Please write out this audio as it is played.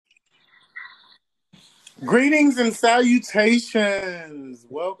Greetings and salutations.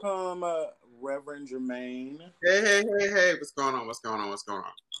 Welcome, Reverend Jermaine. Hey. What's going on?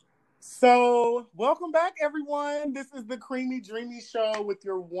 So, welcome back, everyone. This is the Creamy Dreamy Show with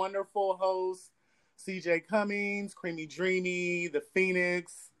your wonderful host, CJ Cummings, Creamy Dreamy, the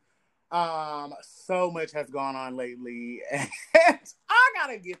Phoenix. So much has gone on lately, and I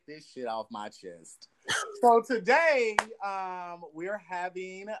gotta get this shit off my chest. So today, I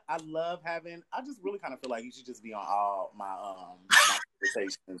just really kind of feel like you should just be on all my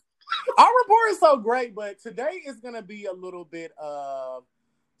conversations. Our report is so great, but today is gonna be a little bit of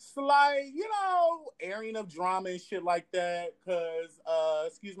slight, airing of drama and shit like that. Cause,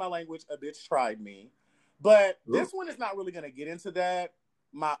 excuse my language, a bitch tried me. But this one is not really gonna get into that.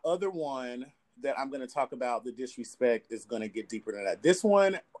 My other one that I'm going to talk about, the disrespect, is going to get deeper than that. This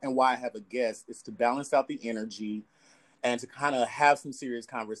one, and why I have a guest, is to balance out the energy and to kind of have some serious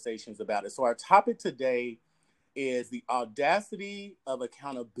conversations about it. So our topic today is the audacity of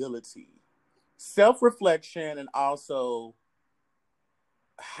accountability, self-reflection, and also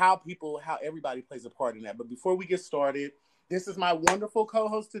how everybody plays a part in that. But before we get started, this is my wonderful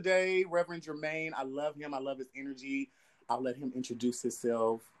co-host today, Reverend Jermaine. I love him. I love his energy. I'll let him introduce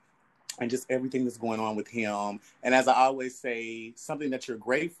himself and just everything that's going on with him. And as I always say, something that you're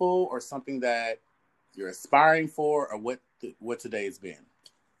grateful or something that you're aspiring for, or what today has been.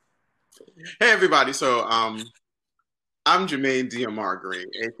 Hey, everybody. So, I'm Jermaine Diamagre,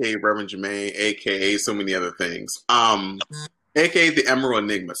 aka Reverend Jermaine, aka so many other things. Aka the Emerald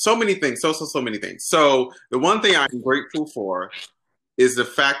Enigma. So many things. So many things. So, the one thing I'm grateful for is the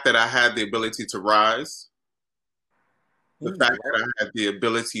fact that I had the ability to rise. The fact that I have the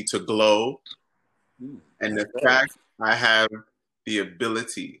ability to glow, and the fact I have the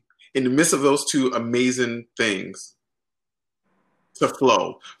ability, in the midst of those two amazing things, to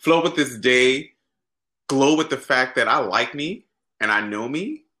flow with this day, glow with the fact that I like me and I know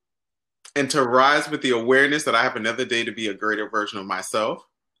me, and to rise with the awareness that I have another day to be a greater version of myself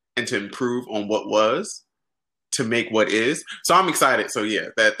and to improve on what was, to make what is. So I'm excited. So yeah,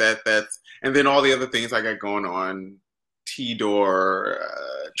 that's, and then all the other things I got going on. T-Door,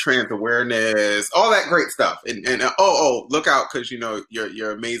 trans awareness, all that great stuff, and look out, because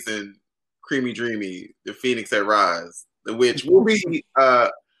you're amazing, Creamy Dreamy, the Phoenix that Rise, the witch will be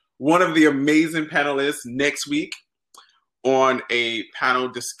one of the amazing panelists next week on a panel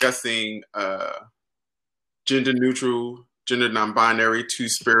discussing gender neutral, gender non-binary,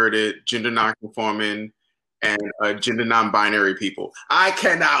 two-spirited, gender non-conforming, and gender non-binary people. I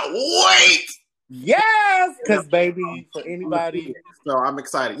cannot wait. Yes, because baby, for anybody. So I'm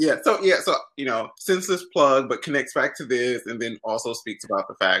excited. So senseless plug, but connects back to this, and then also speaks about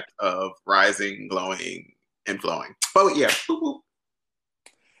the fact of rising, glowing, and flowing. But yeah.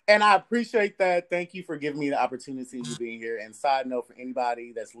 And I appreciate that. Thank you for giving me the opportunity of being here. And side note, for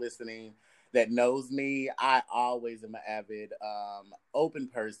anybody that's listening that knows me, I always am an avid open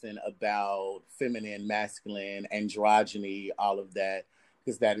person about feminine, masculine, androgyny, all of that.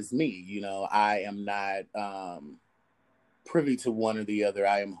 Because that is me. I am not privy to one or the other.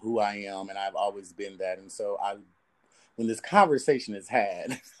 I am who I am, and I've always been that. And so when this conversation is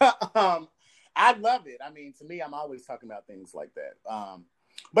had, I love it. I mean, to me, I'm always talking about things like that.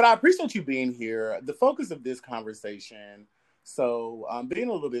 But I appreciate you being here. The focus of this conversation, so being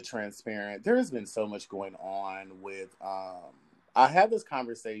a little bit transparent, there has been so much going on with, I had this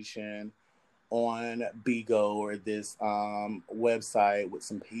conversation on Bigo, or this website, with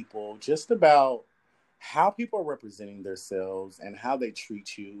some people just about how people are representing themselves and how they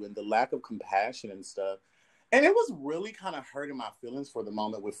treat you and the lack of compassion and stuff. And it was really kind of hurting my feelings for the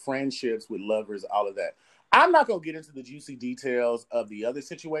moment, with friendships, with lovers, all of that. I'm not going to get into the juicy details of the other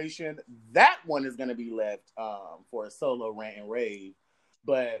situation. That one is going to be left for a solo rant and rave.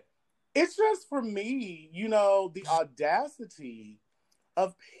 But it's just, for me, the audacity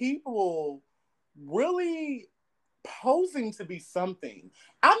of people really posing to be something.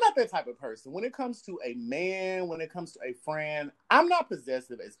 I'm not that type of person. When it comes to a man, when it comes to a friend, I'm not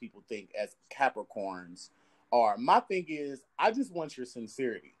possessive as people think, as Capricorns are. My thing is, I just want your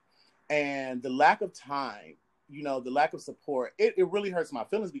sincerity. And the lack of time, the lack of support, it really hurts my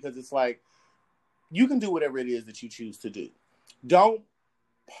feelings, because it's like, you can do whatever it is that you choose to do. Don't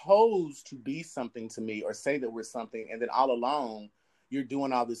pose to be something to me or say that we're something, and then all along you're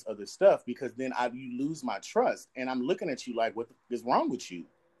doing all this other stuff, because then you lose my trust, and I'm looking at you like, what is wrong with you?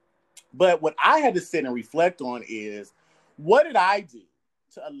 But what I had to sit and reflect on is, what did I do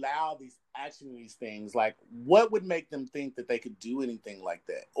to allow these things? Like, what would make them think that they could do anything like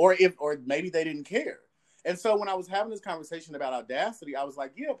that? Or maybe they didn't care. And so when I was having this conversation about audacity, I was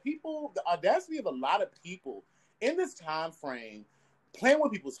like, yeah, people, the audacity of a lot of people in this time frame, playing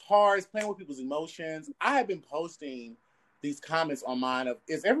with people's hearts, playing with people's emotions. I have been posting these comments on mine of,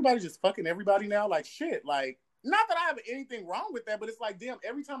 is everybody just fucking everybody now? Like, shit, like, not that I have anything wrong with that, but it's like, damn,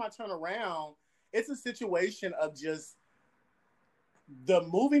 every time I turn around, it's a situation of just the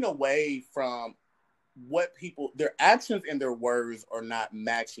moving away from what people, their actions and their words are not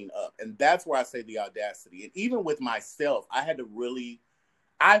matching up. And that's where I say the audacity. And even with myself, I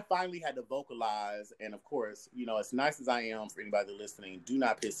finally had to vocalize. And of course, you know, as nice as I am for anybody listening, do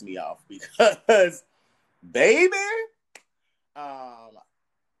not piss me off because, baby,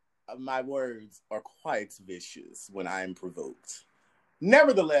 my words are quite vicious when I am provoked.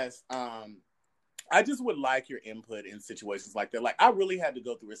 Nevertheless, I just would like your input in situations like that. Like, I really had to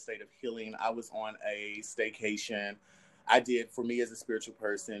go through a state of healing. I was on a staycation. I did, for me as a spiritual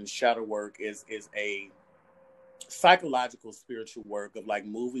person, shadow work is a psychological spiritual work of like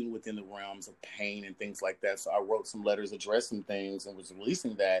moving within the realms of pain and things like that. So I wrote some letters addressing things and was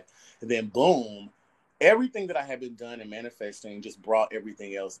releasing that. And then boom, everything that I had been done and manifesting just brought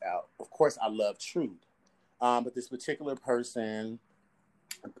everything else out. Of course, I love truth. But this particular person,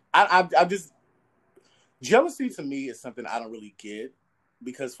 I just, jealousy to me is something I don't really get,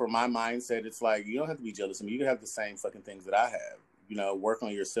 because for my mindset, it's like, you don't have to be jealous of me. You can have the same fucking things that I have. You know, work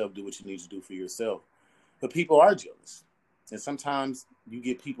on yourself, do what you need to do for yourself. But people are jealous. And sometimes you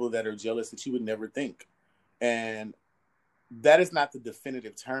get people that are jealous that you would never think. And that is not the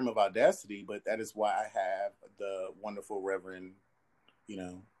definitive term of audacity, but that is why I have the wonderful Reverend, you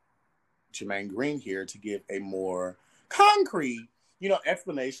know, Jermaine Green here to give a more concrete, you know,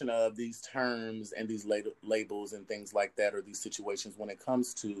 explanation of these terms and these labels and things like that, or these situations when it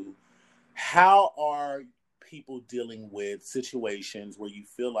comes to how are people dealing with situations where you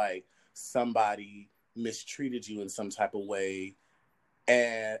feel like somebody mistreated you in some type of way,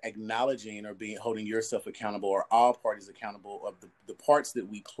 and acknowledging or holding yourself accountable, or all parties accountable, of the parts that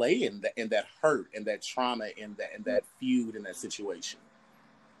we play in that hurt and that trauma and that feud in that situation.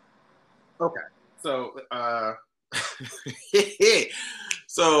 Okay. So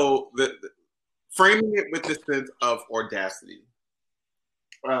so the framing it with the sense of audacity,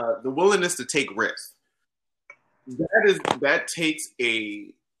 the willingness to take risks. That takes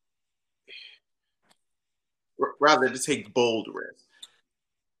to take bold risks.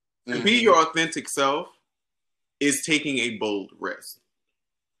 Mm-hmm. To be your authentic self is taking a bold risk.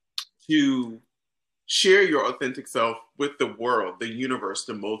 To share your authentic self with the world, the universe,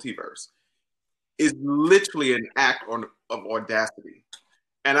 the multiverse, is literally an act of audacity.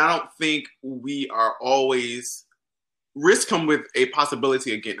 And I don't think we are always, risks come with a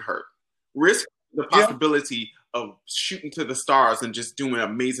possibility of getting hurt. Risk, the possibility of shooting to the stars and just doing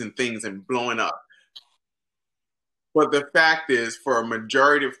amazing things and blowing up. But the fact is, for a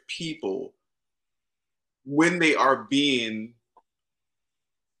majority of people, when they are being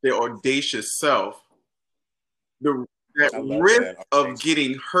their audacious self, that risk of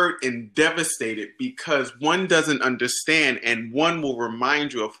getting hurt and devastated because one doesn't understand and one will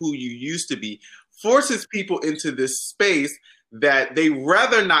remind you of who you used to be, forces people into this space that they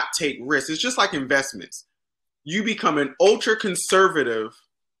rather not take risks. It's just like investments. You become an ultra conservative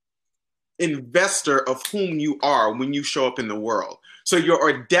investor of whom you are when you show up in the world. So your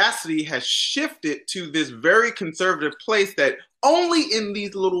audacity has shifted to this very conservative place that only in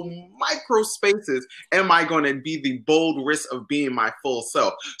these little micro spaces am I going to be the bold risk of being my full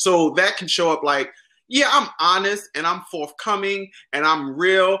self. So that can show up like, yeah, I'm honest and I'm forthcoming and I'm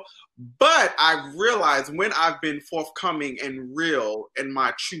real. But I realize when I've been forthcoming and real in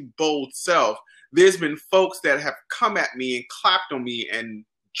my true bold self, there's been folks that have come at me and clapped on me and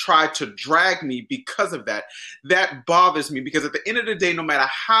tried to drag me because of that. That bothers me because at the end of the day, no matter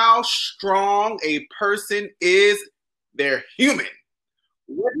how strong a person is, they're human.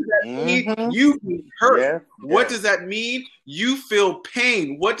 What does that mean? You get hurt. Yeah. What does that mean? You feel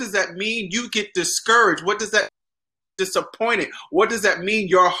pain. What does that mean? You get discouraged. What does that mean? Disappointed. What does that mean?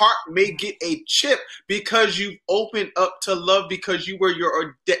 Your heart may get a chip because you've opened up to love, because you were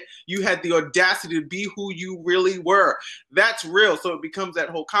you had the audacity to be who you really were. That's real. So it becomes that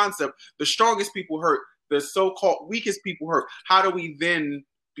whole concept. The strongest people hurt. The so-called weakest people hurt. How do we then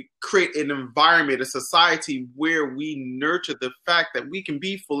create an environment, a society where we nurture the fact that we can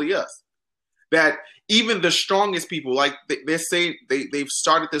be fully us? That even the strongest people, like they say, they've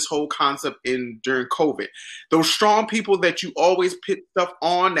started this whole concept during COVID. Those strong people that you always put stuff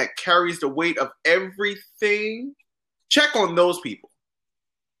on that carries the weight of everything, check on those people.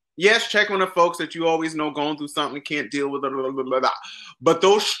 Yes, check on the folks that you always know going through something, can't deal with it, blah, blah, blah, blah. But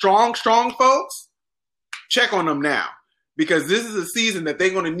those strong folks, check on them now. Because this is a season that they're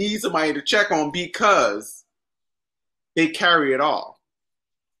going to need somebody to check on because they carry it all.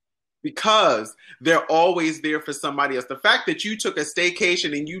 Because they're always there for somebody else. The fact that you took a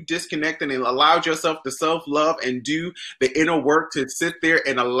staycation and you disconnected and allowed yourself to self-love and do the inner work to sit there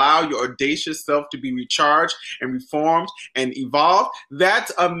and allow your audacious self to be recharged and reformed and evolved,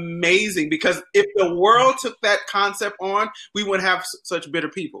 that's amazing. Because if the world took that concept on, we wouldn't have such bitter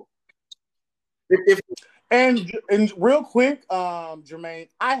people. And real quick, Jermaine,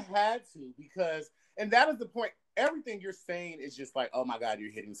 I had to because, and that is the point. Everything you're saying is just like, oh my God,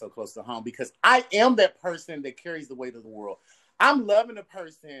 you're hitting so close to home because I am that person that carries the weight of the world. I'm loving a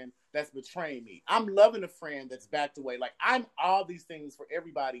person that's betraying me. I'm loving a friend that's backed away. Like I'm all these things for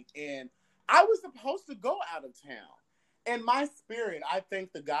everybody. And I was supposed to go out of town. And my spirit, I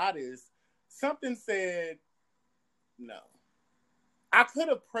think the goddess, something said, no. I could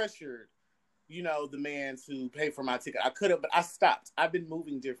have pressured, the man to pay for my ticket. I could have, but I stopped. I've been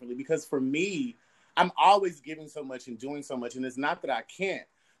moving differently because for me, I'm always giving so much and doing so much. And it's not that I can't,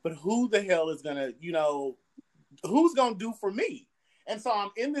 but who the hell is going to, who's going to do for me? And so I'm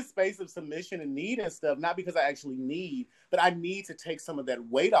in this space of submission and need and stuff, not because I actually need, but I need to take some of that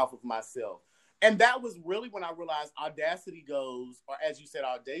weight off of myself. And that was really when I realized audacity goes, or as you said,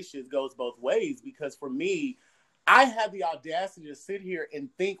 audacious goes both ways. Because for me, I had the audacity to sit here and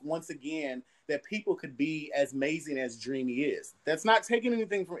think once again that people could be as amazing as Dreamy is. That's not taking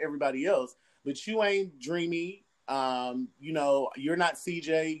anything from everybody else. But you ain't Dreamy, you're not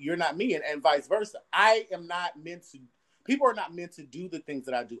CJ, you're not me, and vice versa. People are not meant to do the things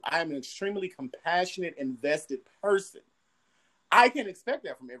that I do. I am an extremely compassionate, invested person. I can expect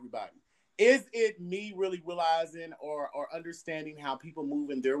that from everybody. Is it me really realizing or understanding how people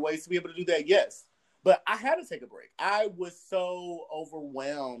move in their ways to be able to do that? Yes. But I had to take a break. I was so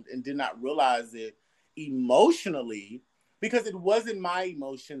overwhelmed and did not realize it emotionally because it wasn't my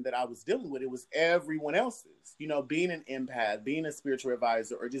emotion that I was dealing with. It was everyone else's. Being an empath, being a spiritual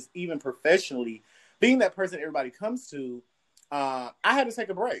advisor, or just even professionally, being that person everybody comes to, I had to take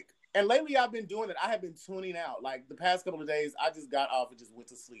a break. And lately I've been doing it. I have been tuning out. Like the past couple of days, I just got off and just went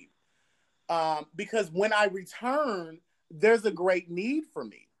to sleep. Because when I return, there's a great need for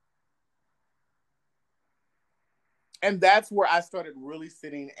me. And that's where I started really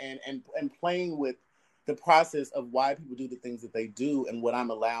sitting and playing with the process of why people do the things that they do and what I'm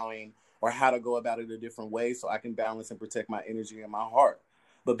allowing or how to go about it a different way so I can balance and protect my energy and my heart.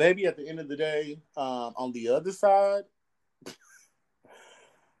 But baby, at the end of the day, on the other side,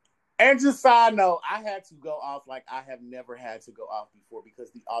 and just side note, I had to go off like I have never had to go off before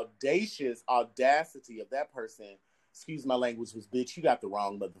because the audacity of that person, excuse my language, was, bitch, you got the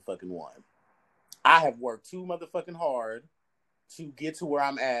wrong motherfucking one. I have worked too motherfucking hard to get to where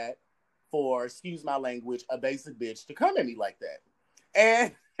I'm at for, excuse my language, a basic bitch to come at me like that.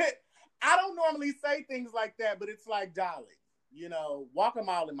 And I don't normally say things like that, but it's like, darling, walk a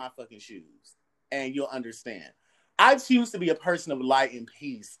mile in my fucking shoes and you'll understand. I choose to be a person of light and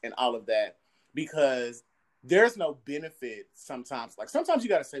peace and all of that because there's no benefit sometimes. Like sometimes you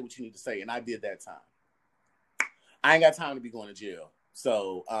got to say what you need to say. And I did that time. I ain't got time to be going to jail.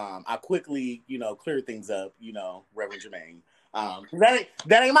 So I quickly, cleared things up, Reverend Jermaine.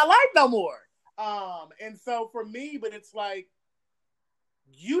 That ain't my life no more. And so for me, but it's like,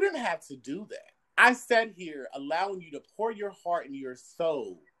 you didn't have to do that. I sat here allowing you to pour your heart and your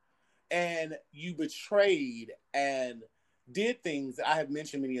soul, and you betrayed and did things that I have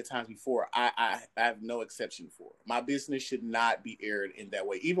mentioned many a times before. I have no exception for. My business should not be aired in that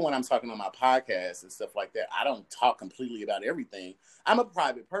way. Even when I'm talking on my podcast and stuff like that, I don't talk completely about everything. I'm a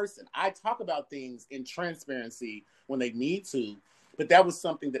private person. I talk about things in transparency when they need to, but that was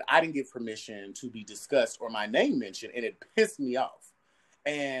something that I didn't give permission to be discussed or my name mentioned, and it pissed me off.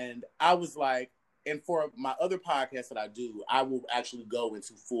 And I was like, and for my other podcasts that I do, I will actually go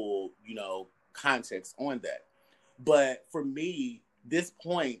into full, context on that. But for me, this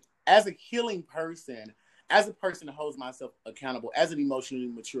point, as a healing person, as a person that holds myself accountable, as an emotionally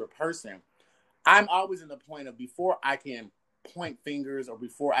mature person, I'm always in the point of before I can point fingers or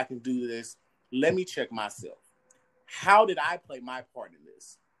before I can do this, let me check myself. How did I play my part in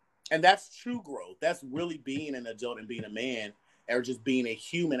this? And that's true growth. That's really being an adult and being a man, or just being a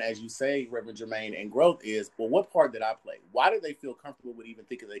human, as you say, Reverend Jermaine, and growth is, well, what part did I play? Why did they feel comfortable with even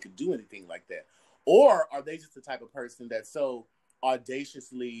thinking they could do anything like that? Or are they just the type of person that's so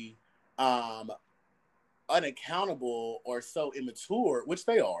audaciously unaccountable or so immature, which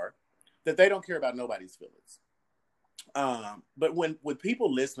they are, that they don't care about nobody's feelings? But with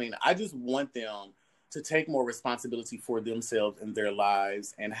people listening, I just want them to take more responsibility for themselves and their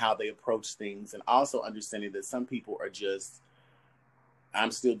lives and how they approach things, and also understanding that some people are just,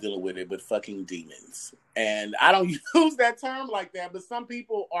 I'm still dealing with it, but fucking demons. And I don't use that term like that, but some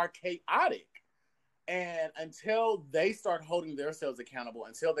people are chaotic. And until they start holding themselves accountable,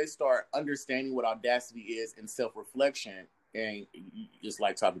 until they start understanding what audacity is and self-reflection, and it's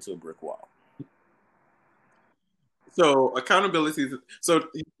like talking to a brick wall. So accountability. So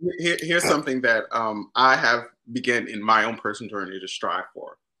here's something that I have begun in my own personal journey to strive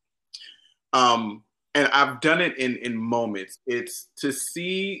for. And I've done it in moments. It's to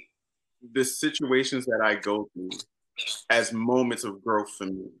see the situations that I go through as moments of growth for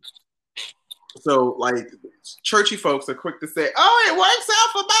me. So, like, churchy folks are quick to say, "Oh, it works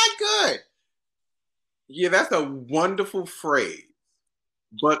out for my good." Yeah, that's a wonderful phrase.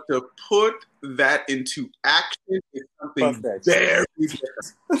 But to put that into action is something very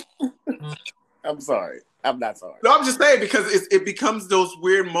different. I'm sorry. I'm not sorry. No, I'm just saying, because it becomes those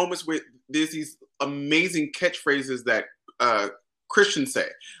weird moments where there's these amazing catchphrases that Christians say.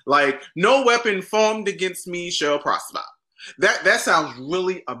 Like, "No weapon formed against me shall prosper." That sounds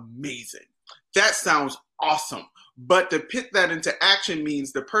really amazing. That sounds awesome. But to put that into action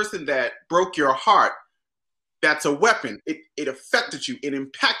means the person that broke your heart, that's a weapon. It affected you. It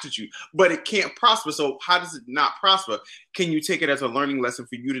impacted you. But it can't prosper. So how does it not prosper? Can you take it as a learning lesson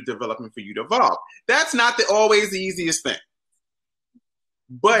for you to develop and for you to evolve? That's not always the easiest thing.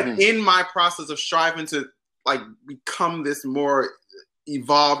 But in my process of striving to like become this more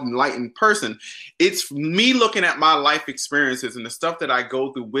evolved, enlightened person, it's me looking at my life experiences and the stuff that I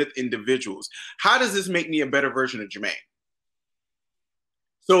go through with individuals. How does this make me a better version of Jermaine?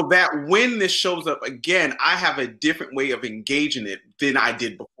 So that when this shows up again, I have a different way of engaging it than I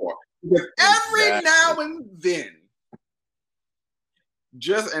did before. Because every now and then,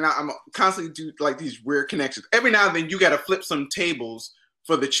 and I'm constantly do like these weird connections. Every now and then, you got to flip some tables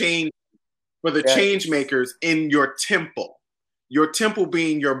for the change makers in your temple. Your temple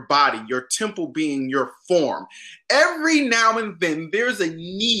being your body, your temple being your form. Every now and then, there's a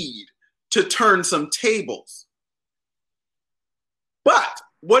need to turn some tables. But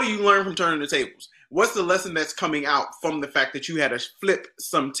what do you learn from turning the tables? What's the lesson that's coming out from the fact that you had to flip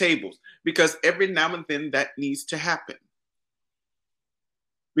some tables? Because every now and then that needs to happen.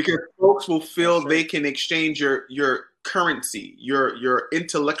 Because folks will feel they can exchange your currency, your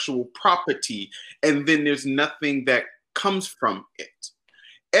intellectual property, and then there's nothing that comes from it.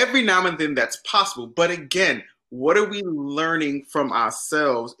 Every now and then that's possible. But again, what are we learning from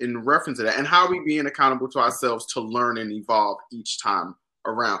ourselves in reference to that? And how are we being accountable to ourselves to learn and evolve each time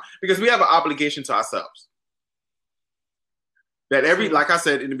around? Because we have an obligation to ourselves. That like I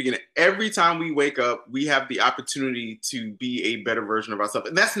said in the beginning, every time we wake up, we have the opportunity to be a better version of ourselves.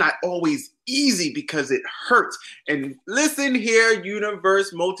 And that's not always easy because it hurts. And listen here,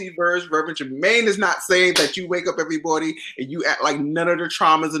 universe, multiverse, Reverend Jermaine is not saying that you wake up every morning and you act like none of the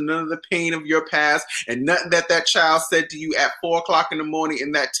traumas and none of the pain of your past and nothing that child said to you at 4 o'clock in the morning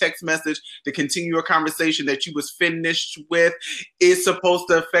in that text message to continue a conversation that you was finished with is supposed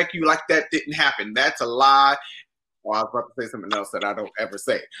to affect you like that didn't happen. That's a lie. Well, I was about to say something else that I don't ever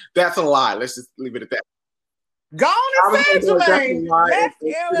say. That's a lie. Let's just leave it at that. Go on and say it, Jermaine. Let's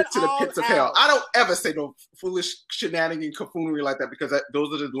air it to the pits of hell. I don't ever say no foolish shenanigan buffoonery like that because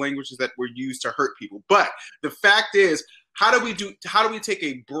those are the languages that were used to hurt people. But the fact is, how do we take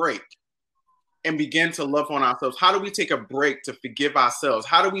a break and begin to love on ourselves? How do we take a break to forgive ourselves?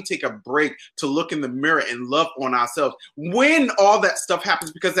 How do we take a break to look in the mirror and love on ourselves when all that stuff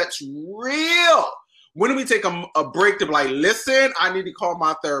happens? Because that's real. When do we take a break to be like, listen, I need to call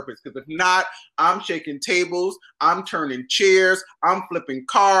my therapist? Because if not, I'm shaking tables, I'm turning chairs, I'm flipping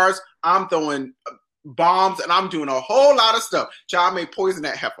cars, I'm throwing bombs, and I'm doing a whole lot of stuff. Child may poison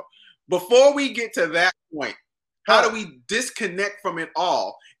that heifer. Before we get to that point, how do we disconnect from it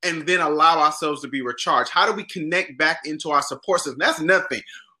all and then allow ourselves to be recharged? How do we connect back into our support system? That's another thing.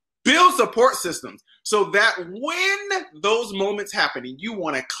 Build support systems so that when those moments happen and you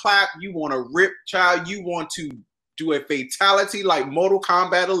want to clap, you want to rip, child, you want to do a fatality like Mortal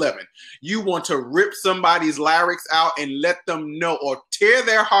Kombat 11. You want to rip somebody's larynx out and let them know, or tear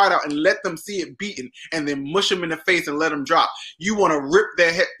their heart out and let them see it beaten and then mush them in the face and let them drop. You want to rip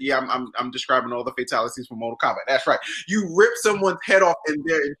their head. Yeah, I'm describing all the fatalities from Mortal Kombat. That's right. You rip someone's head off and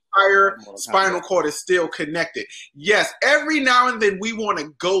their entire spinal cord is still connected. Yes, every now and then we want to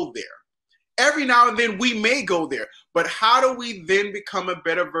go there. Every now and then we may go there, but how do we then become a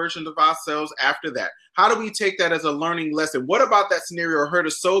better version of ourselves after that? How do we take that as a learning lesson? What about that scenario hurt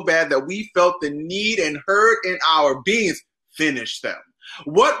us so bad that we felt the need and hurt in our beings? Finish them.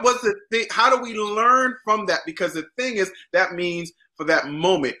 What was the thing? How do we learn from that? Because the thing is, that means for that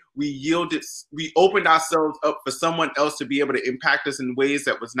moment, we yielded, we opened ourselves up for someone else to be able to impact us in ways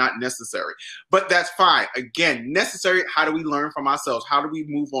that was not necessary. But that's fine. Again, necessary. How do we learn from ourselves? How do we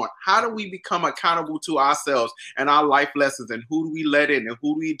move on? How do we become accountable to ourselves and our life lessons? And who do we let in and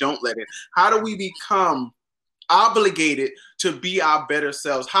who do we don't let in? How do we become obligated to be our better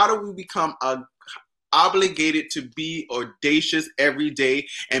selves? How do we become obligated to be audacious every day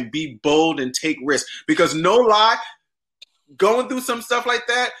and be bold and take risks? Because no lie, going through some stuff like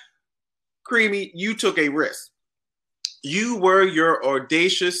that, Creamy, you took a risk. You were your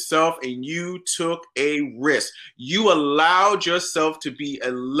audacious self and you took a risk. You allowed yourself to be a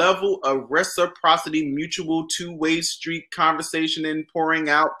level of reciprocity, mutual two-way street conversation and pouring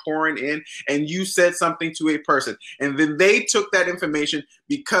out, pouring in, and you said something to a person. And then they took that information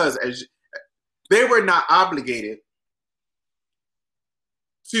because as they were not obligated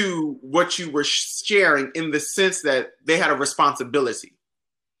to what you were sharing in the sense that they had a responsibility.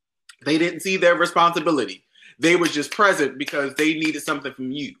 They didn't see their responsibility. They were just present because they needed something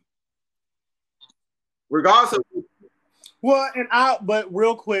from you. Regardless of. Well, but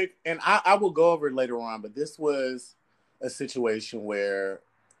real quick, and I will go over it later on, but this was a situation where,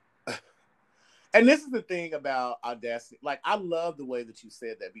 and this is the thing about audacity. Like, I love the way that you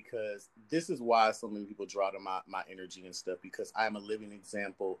said that, because this is why so many people draw to my energy and stuff, because I am a living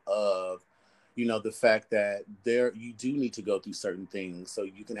example of, the fact that you do need to go through certain things so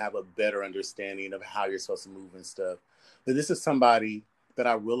you can have a better understanding of how you're supposed to move and stuff. But this is somebody that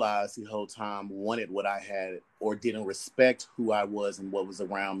I realized the whole time wanted what I had or didn't respect who I was and what was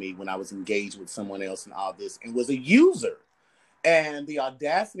around me when I was engaged with someone else and all this, and was a user. And the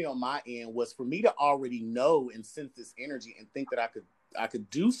audacity on my end was for me to already know and sense this energy and think that I could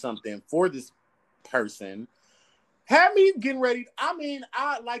do something for this person. Had me getting ready. I mean,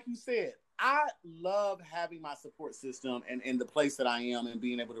 like you said, I love having my support system and the place that I am and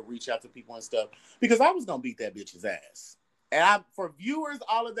being able to reach out to people and stuff, because I was going to beat that bitch's ass. And for viewers,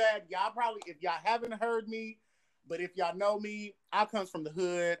 all of that, y'all probably, if y'all haven't heard me, but if y'all know me, I comes from the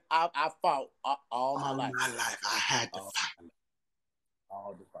hood. I fought all my life. I had to fight.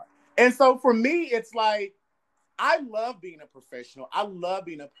 All the fight. And so for me, it's like, I love being a professional. I love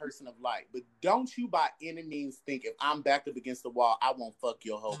being a person of light. But don't you by any means think if I'm backed up against the wall, I won't fuck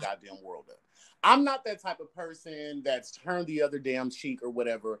your whole goddamn world up. I'm not that type of person that's turned the other damn cheek or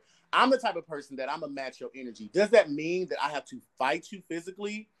whatever. I'm the type of person that I'm a match your energy. Does that mean that I have to fight you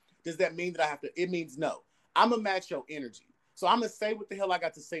physically? Does that mean that I have to? It means no. I'm a match your energy. So I'm going to say what the hell I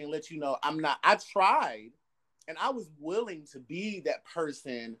got to say and let you know I'm not. I tried and I was willing to be that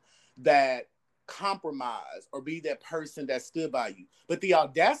person that compromise or be that person that stood by you. But the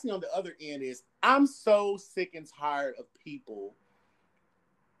audacity on the other end is, I'm so sick and tired of people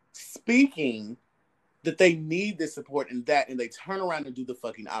speaking that they need this support and they turn around and do the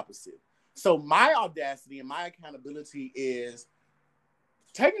fucking opposite. So my audacity and my accountability is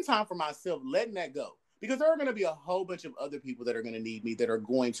taking time for myself, letting that go. Because there are going to be a whole bunch of other people that are going to need me, that are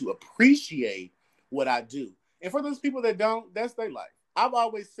going to appreciate what I do. And for those people that don't, that's their life. I've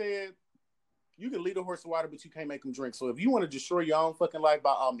always said, you can lead a horse to water, but you can't make them drink. So if you want to destroy your own fucking life,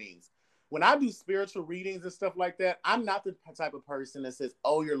 by all means. When I do spiritual readings and stuff like that, I'm not the type of person that says,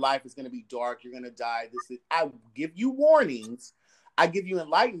 oh, your life is going to be dark, you're going to die. I give you warnings. I give you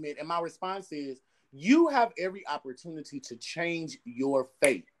enlightenment. And my response is, you have every opportunity to change your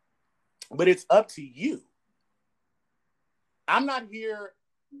fate. But it's up to you. I'm not here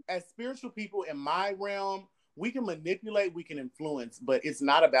as spiritual people in my realm. We can manipulate, we can influence, but it's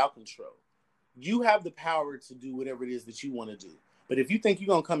not about control. You have the power to do whatever it is that you want to do. But if you think you're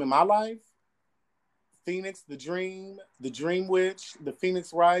going to come in my life, Phoenix, the Dream Witch, the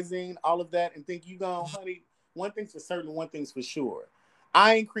Phoenix Rising, all of that, and think you going, honey, one thing's for certain, one thing's for sure.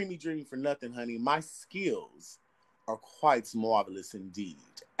 I ain't Creamy Dreaming for nothing, honey. My skills are quite marvelous indeed.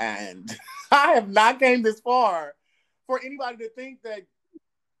 And I have not came this far for anybody to think that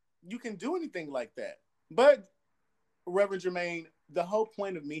you can do anything like that. But, Reverend Jermaine, the whole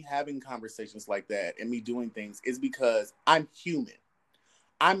point of me having conversations like that and me doing things is because I'm human.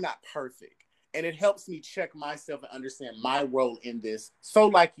 I'm not perfect. And it helps me check myself and understand my role in this. So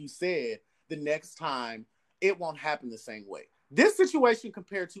like you said, the next time it won't happen the same way. This situation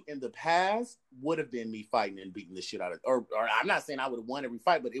compared to in the past would have been me fighting and beating the shit out of, or I'm not saying I would have won every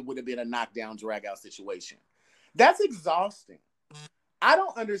fight, but it would have been a knockdown, drag out situation. That's exhausting. I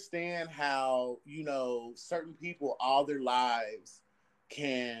don't understand how, certain people all their lives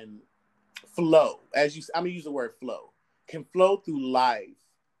can flow. I'm going to use the word flow. Can flow through life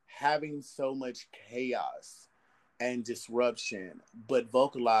having so much chaos and disruption, but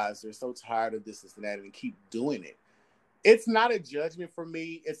vocalize they're so tired of this and that and keep doing it. It's not a judgment for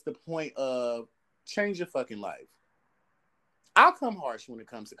me. It's the point of change your fucking life. I'll come harsh when it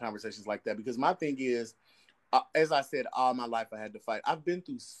comes to conversations like that because my thing is, as I said, all my life I had to fight. I've been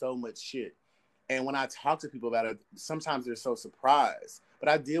through so much shit. And when I talk to people about it, sometimes they're so surprised. But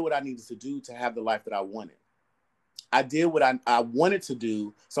I did what I needed to do to have the life that I wanted. I did what I wanted to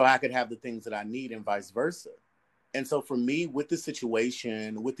do so I could have the things that I need and vice versa. And so for me, with the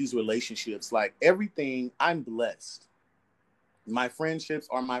situation, with these relationships, like everything, I'm blessed. My friendships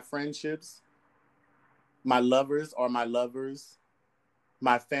are my friendships. My lovers are my lovers.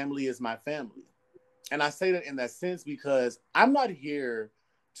 My family is my family. And I say that in that sense because I'm not here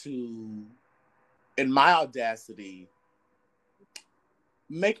to, in my audacity,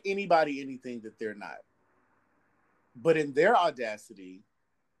 make anybody anything that they're not. But in their audacity,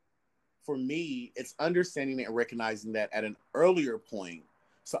 for me, it's understanding and recognizing that at an earlier point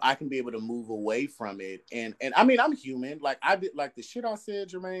so I can be able to move away from it. And I mean, I'm human. Like I did, like the shit I said,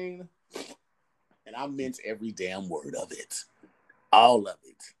 Jermaine, and I meant every damn word of it. All of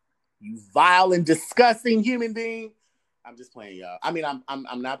it. You vile and disgusting human being. I'm just playing, y'all. I mean,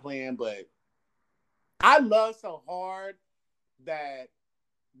 I'm not playing, but I love so hard that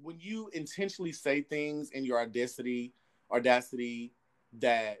when you intentionally say things in your audacity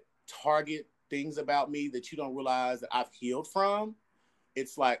that target things about me that you don't realize that I've healed from,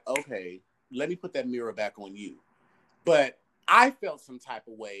 it's like, okay, let me put that mirror back on you. But I felt some type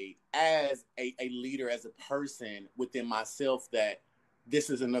of way as a leader, as a person within myself that this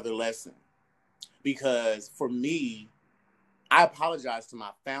is another lesson. Because for me, I apologize to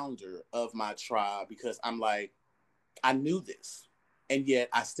my founder of my tribe because I'm like, I knew this. And yet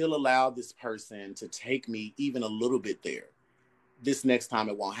I still allowed this person to take me even a little bit there. This next time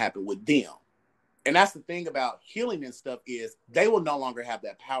it won't happen with them. And that's the thing about healing and stuff is they will no longer have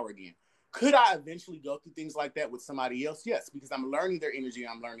that power again. Could I eventually go through things like that with somebody else? Yes, because I'm learning their energy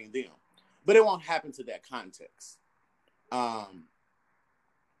and I'm learning them. But it won't happen to that context. And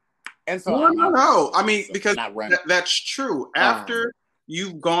so no. I mean, because that's true. After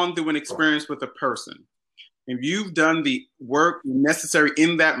you've gone through an experience with a person, and you've done the work necessary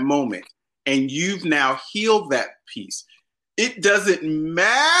in that moment, and you've now healed that piece, it doesn't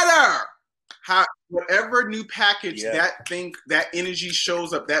matter how whatever new package that energy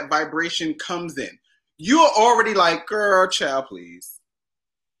shows up, that vibration comes in. You're already like, girl, child, please.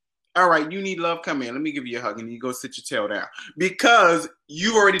 All right, you need love, come in. Let me give you a hug and you go sit your tail down. Because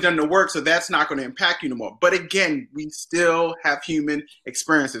you've already done the work, so that's not going to impact you no more. But again, we still have human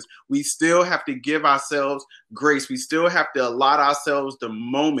experiences. We still have to give ourselves grace. We still have to allot ourselves the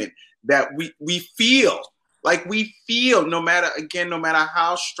moment that we feel. Like we feel, no matter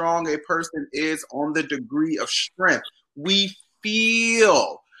how strong a person is on the degree of strength, we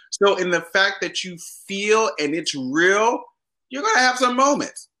feel. So in the fact that you feel and it's real, you're going to have some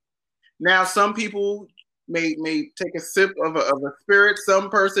moments. Now, some people may take a sip of a spirit. Some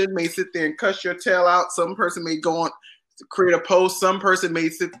person may sit there and cuss your tail out. Some person may go on to create a post. Some person may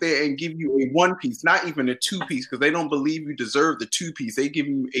sit there and give you a one piece, not even a two piece, because they don't believe you deserve the two piece. They give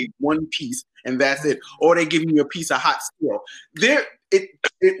you a one piece and that's it. Or they give you a piece of hot steel. It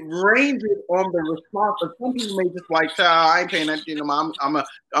ranges on the response. But some people may just like, child, I ain't paying attention. I'm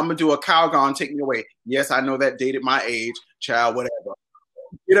gonna do a Calgon and take me away. Yes, I know that dated my age, child, whatever.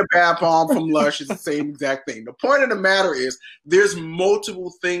 Get a bath bomb from Lush is the same exact thing. The point of the matter is there's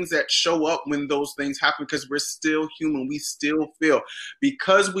multiple things that show up when those things happen because we're still human. We still feel.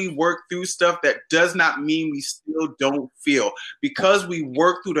 Because we work through stuff, that does not mean we still don't feel. Because we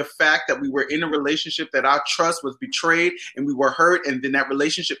work through the fact that we were in a relationship that our trust was betrayed and we were hurt and then that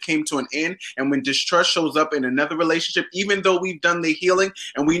relationship came to an end. And when distrust shows up in another relationship, even though we've done the healing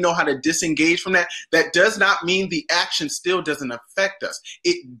and we know how to disengage from that, that does not mean the action still doesn't affect us.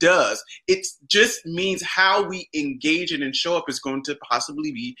 It does. It just means how we engage it and show up is going to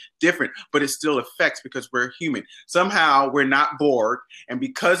possibly be different, but it still affects because we're human. Somehow we're not bored. And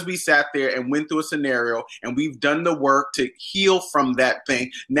because we sat there and went through a scenario and we've done the work to heal from that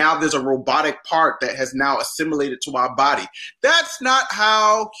thing, now there's a robotic part that has now assimilated to our body. That's not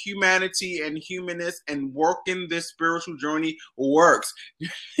how humanity and humanness and working this spiritual journey works.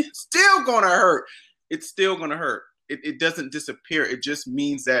 It's still going to hurt. It's still going to hurt. It doesn't disappear. It just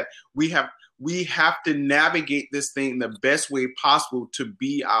means that we have to navigate this thing the best way possible to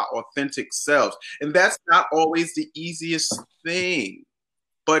be our authentic selves. And that's not always the easiest thing,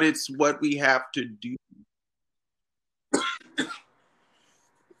 but it's what we have to do.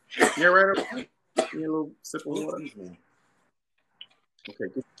 You're right. You a little sip of water?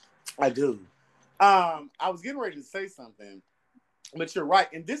 Okay. I do. I was getting ready to say something, but you're right.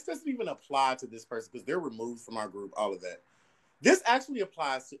 And this doesn't even apply to this person because they're removed from our group, all of that. This actually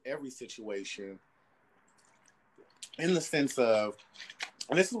applies to every situation in the sense of,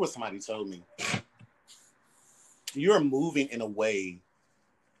 and this is what somebody told me, you're moving in a way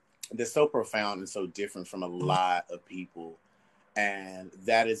that's so profound and so different from a lot of people. And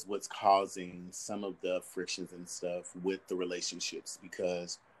that is what's causing some of the frictions and stuff with the relationships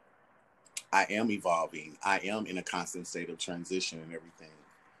because I am evolving. I am in a constant state of transition and everything.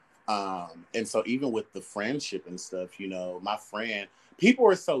 And so even with the friendship and stuff, you know, my friend, people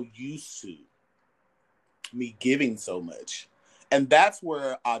are so used to me giving so much. And that's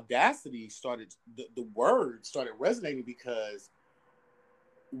where audacity started, the word started resonating because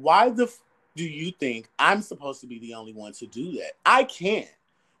why do you think I'm supposed to be the only one to do that? I can't.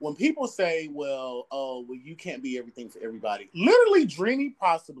 When people say, well, you can't be everything for everybody, literally Dreamy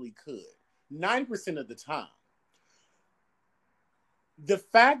possibly could 90% of the time. The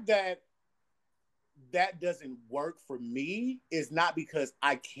fact that that doesn't work for me is not because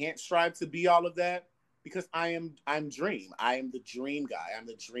I can't strive to be all of that, because I'm Dream. I am the dream guy. I'm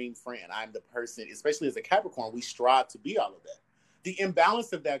the dream friend. I'm the person, especially as a Capricorn, we strive to be all of that. The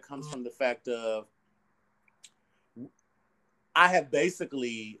imbalance of that comes from the fact of I have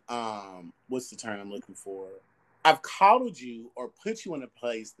basically, what's the term I'm looking for? I've coddled you or put you in a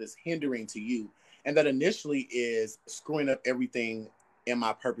place that's hindering to you. And that initially is screwing up everything in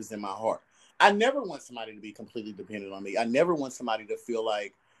my purpose in my heart. I never want somebody to be completely dependent on me. I never want somebody to feel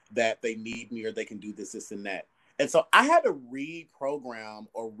like that they need me or they can do this, and that. And so I had to reprogram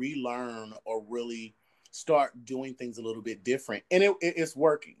or relearn or really start doing things a little bit different. And it's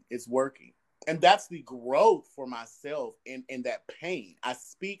working. It's working. And that's the growth for myself in that pain. I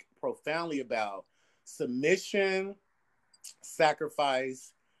speak profoundly about submission,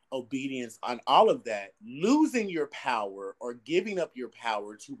 sacrifice, obedience, on all of that, losing your power or giving up your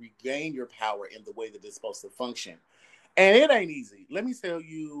power to regain your power in the way that it's supposed to function. And it ain't easy. Let me tell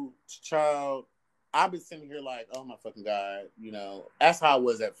you, child, I've been sitting here like, oh my fucking God, you know, that's how I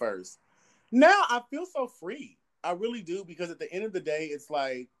was at first. Now I feel so free. I really do, because at the end of the day, it's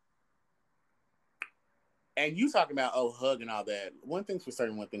like, and you talking about, hug and all that. One thing's for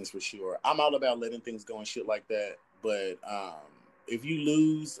certain, one thing's for sure. I'm all about letting things go and shit like that. But if you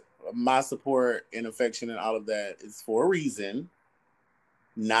lose my support and affection and all of that, it's for a reason,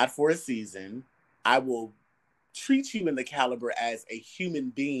 not for a season. I will treat you in the caliber as a human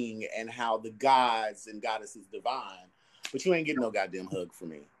being and how the gods and goddesses divine. But you ain't getting no goddamn hug from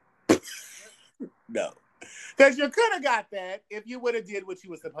me. No. Because you could have got that if you would have did what you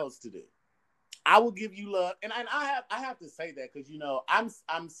were supposed to do. I will give you love, and I have to say that because, you know,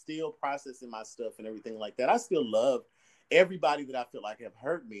 I'm still processing my stuff and everything like that. I still love everybody that I feel like have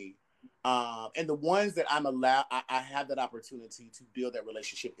hurt me, and the ones that I have that opportunity to build that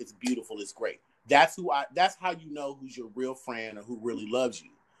relationship. It's beautiful. It's great. That's how you know who's your real friend or who really loves you.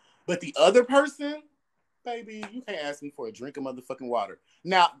 But the other person, baby, you can't ask me for a drink of motherfucking water.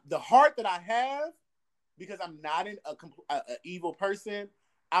 Now, the heart that I have, because I'm not a evil person,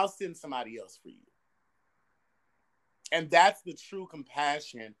 I'll send somebody else for you. And that's the true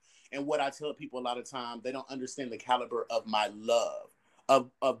compassion. And what I tell people a lot of times, they don't understand the caliber of my love,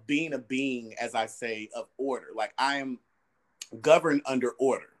 of being a being, as I say, of order. Like, I am governed under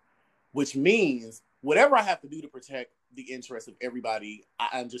order, which means whatever I have to do to protect the interests of everybody,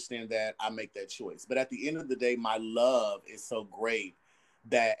 I understand that, I make that choice. But at the end of the day, my love is so great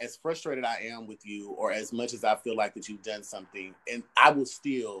that as frustrated I am with you, or as much as I feel like that you've done something, and I will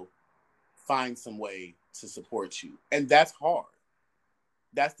still find some way to support you. And that's hard.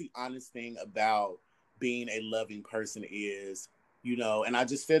 That's the honest thing about being a loving person is, you know, and I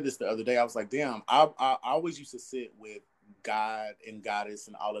just said this the other day. I was like, damn, I always used to sit with God and goddess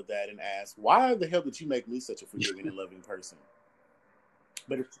and all of that and ask, why the hell did you make me such a forgiving and loving person?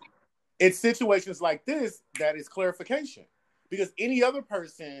 But it's situations like this that is clarification, because any other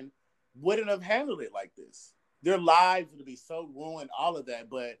person wouldn't have handled it like this. Their lives would be so ruined, all of that.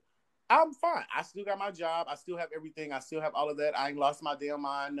 But I'm fine. I still got my job. I still have everything. I still have all of that. I ain't lost my damn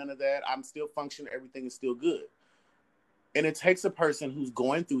mind, none of that. I'm still functioning. Everything is still good. And it takes a person who's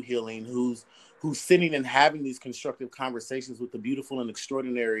going through healing, who's sitting and having these constructive conversations with the beautiful and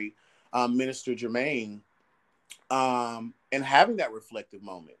extraordinary Minister Germaine, and having that reflective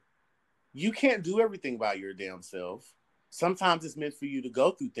moment. You can't do everything by your damn self. Sometimes it's meant for you to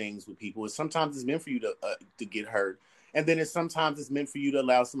go through things with people. Sometimes it's meant for you to get hurt. And then sometimes it's meant for you to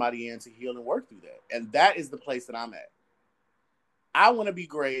allow somebody in to heal and work through that. And that is the place that I'm at. I want to be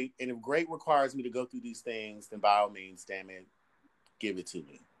great. And if great requires me to go through these things, then by all means, damn it, give it to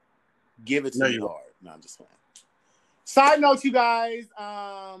me. Give it to No, me you won't. hard. No, I'm just playing. Side note, you guys.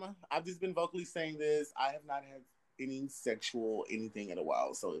 I've just been vocally saying this. I have not had any sexual anything in a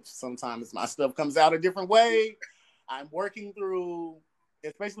while. So if sometimes my stuff comes out a different way, I'm working through,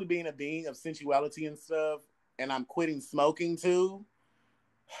 especially being a being of sensuality and stuff, and I'm quitting smoking too.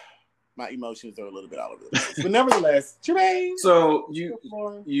 My emotions are a little bit all over the place. But nevertheless, Jermaine. So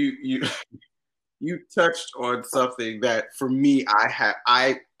you touched on something that for me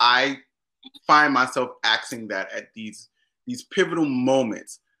I find myself asking that at these pivotal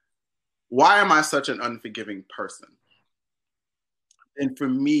moments. Why am I such an unforgiving person? And for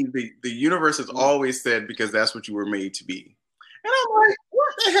me, the universe has always said, because that's what you were made to be. And I'm like,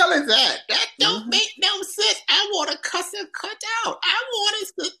 what the hell is that? That don't make no sense. I want to cuss and cut out. I want to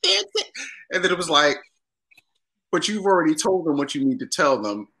sit there. And then it was like, but you've already told them what you need to tell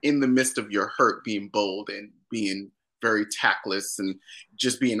them in the midst of your hurt, being bold and being very tactless and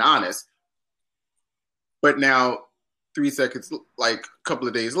just being honest. But now, 3 seconds, like a couple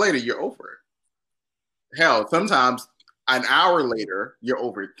of days later, you're over it. Hell, sometimes an hour later, you're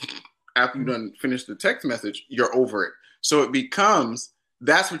over it. After you done finished the text message, you're over it. So it becomes,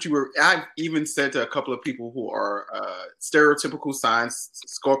 that's what you were. I've even said to a couple of people who are stereotypical signs,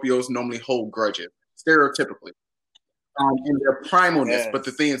 Scorpios normally hold grudges, stereotypically, in their primalness. Yes. But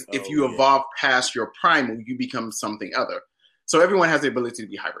the thing is, if you evolve past your primal, you become something other. So everyone has the ability to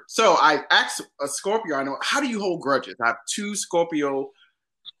be hybrid. So I asked a Scorpio, I know, how do you hold grudges? I have 2 Scorpio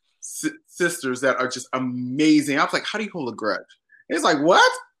sisters that are just amazing. I was like, how do you hold a grudge? And it's like,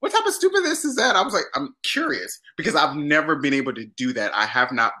 what? What type of stupidness is that? I was like, I'm curious because I've never been able to do that. I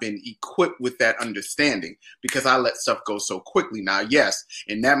have not been equipped with that understanding because I let stuff go so quickly. Now, yes,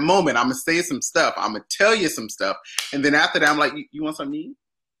 in that moment, I'm going to say some stuff. I'm going to tell you some stuff. And then after that, I'm like, you want some meat?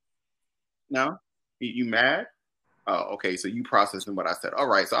 No? You mad? Oh, okay. So you processing what I said. All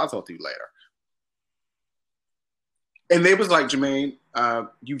right. So I'll talk to you later. And they was like, Jermaine,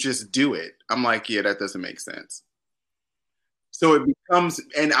 you just do it. I'm like, yeah, that doesn't make sense. So it becomes,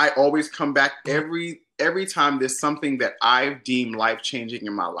 and I always come back every time there's something that I've deemed life-changing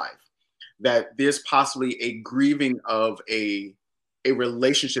in my life, that there's possibly a grieving of a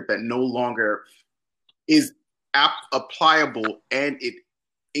relationship that no longer is applicable, and it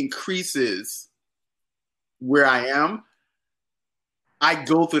increases where I am. I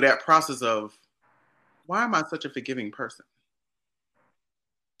go through that process of, why am I such a forgiving person?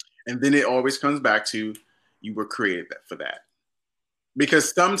 And then it always comes back to, you were created for that.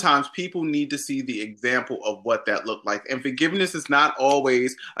 Because sometimes people need to see the example of what that looked like. And forgiveness is not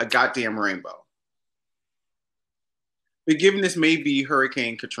always a goddamn rainbow. Forgiveness may be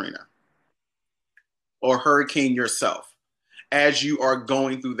Hurricane Katrina or hurricane yourself as you are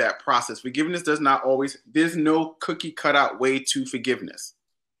going through that process. Forgiveness does not always, there's no cookie cutout way to forgiveness.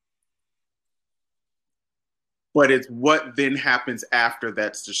 But it's what then happens after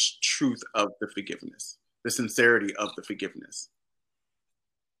that's the truth of the forgiveness, the sincerity of the forgiveness.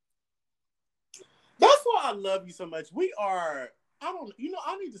 That's why I love you so much. I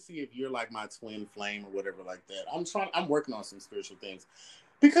need to see if you're like my twin flame or whatever like that. I'm working on some spiritual things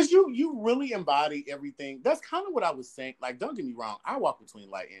because you really embody everything. That's kind of what I was saying. Like, don't get me wrong. I walk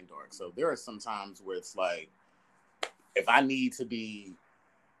between light and dark. So there are some times where it's like, if I need to be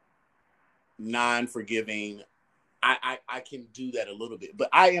non-forgiving, I can do that a little bit.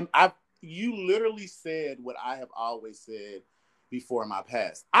 But you literally said what I have always said before in my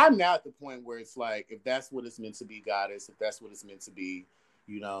past. I'm now at the point where it's like, if that's what it's meant to be, goddess, if that's what it's meant to be,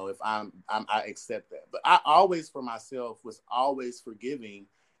 if I accept that. But I always, for myself, was always forgiving,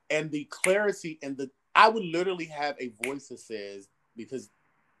 and the clarity and I would literally have a voice that says, because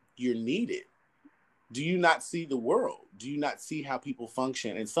you're needed. Do you not see the world? Do you not see how people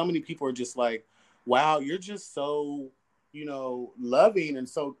function? And so many people are just like, wow, you're just so, loving and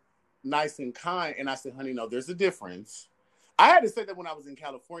so nice and kind. And I said, honey, no, there's a difference. I had to say that when I was in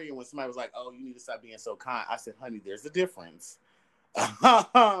California, when somebody was like, oh, you need to stop being so kind. I said, honey, there's a difference.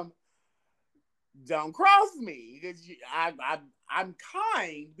 Don't cross me. I'm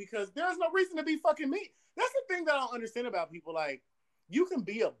kind because there's no reason to be fucking mean. That's the thing that I don't understand about people. Like, you can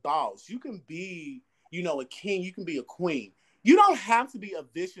be a boss. You can be, a king. You can be a queen. You don't have to be a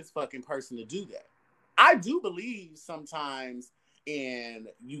vicious fucking person to do that. I do believe sometimes in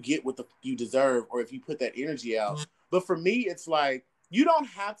you get what you deserve, or if you put that energy out. But for me, it's like, you don't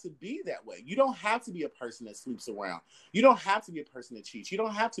have to be that way. You don't have to be a person that sleeps around. You don't have to be a person that cheats. You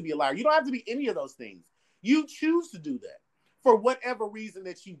don't have to be a liar. You don't have to be any of those things. You choose to do that. For whatever reason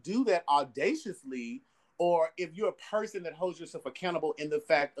that you do that audaciously, or if you're a person that holds yourself accountable in the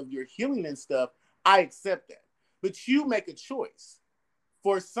fact of your healing and stuff, I accept that. But you make a choice.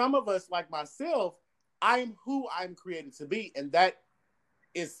 for some of us, like myself, I am who I'm created to be, and that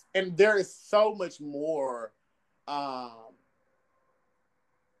is, and there is so much more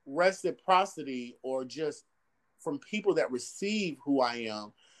reciprocity, or just from people that receive who I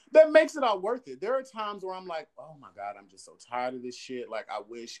am, that makes it all worth it. There are times where I'm like, oh my God, I'm just so tired of this shit. Like, I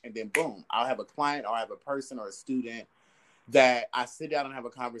wish, and then boom, I'll have a client, or I have a person or a student that I sit down and have a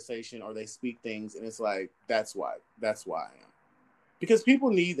conversation, or they speak things, and it's like, that's why I am. Because people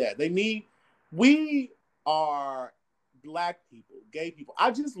need that. We are Black people, gay people.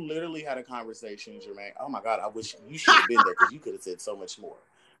 I just literally had a conversation, Jermaine. Oh my God, I wish you should have been there, because you could have said so much more.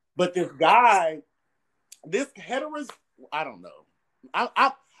 But this guy, this heteros, I don't know.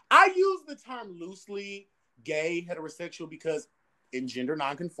 I use the term loosely, gay, heterosexual, because in gender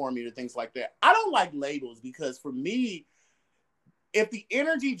nonconformity or things like that. I don't like labels, because for me, if the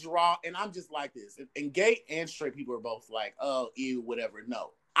energy draw, and I'm just like this, and gay and straight people are both like, oh, ew, whatever.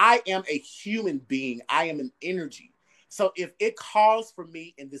 No, I am a human being. I am an energy. So if it calls for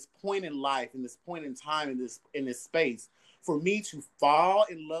me in this point in life, in this point in time, in this space, for me to fall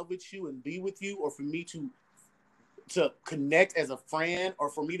in love with you and be with you, or for me to connect as a friend, or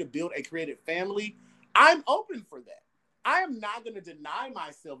for me to build a creative family, I'm open for that. I am not going to deny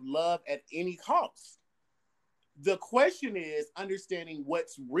myself love at any cost. The question is understanding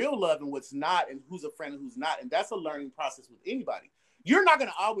what's real love and what's not, and who's a friend and who's not. And that's a learning process with anybody. You're not going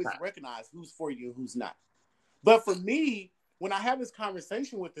to always recognize who's for you and who's not. But for me, when I have this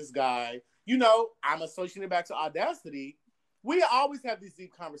conversation with this guy, I'm associating it back to Audacity. We always have these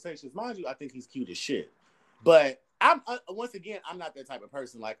deep conversations. Mind you, I think he's cute as shit. But once again, I'm not that type of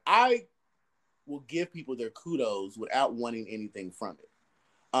person. Like, I will give people their kudos without wanting anything from it.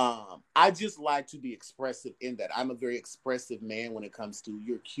 I just like to be expressive in that. I'm a very expressive man when it comes to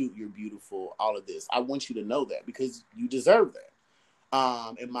you're cute, you're beautiful, all of this. I want you to know that, because you deserve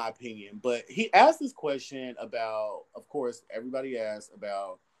that, in my opinion. But he asked this question about, of course, everybody asks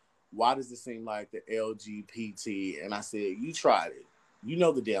about, why does it seem like the LGBT? And I said, you tried it. You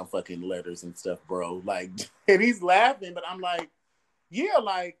know the damn fucking letters and stuff, bro. Like, and he's laughing, but I'm like, yeah,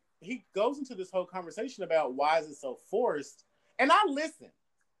 like, he goes into this whole conversation about why is it so forced. And I listen.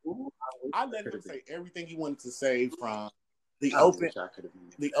 I let him say everything he wanted to say, from the open.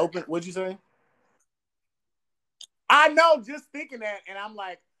 What'd you say? I know, just thinking that, and I'm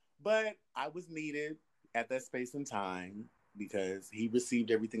like, but I was needed at that space and time, because he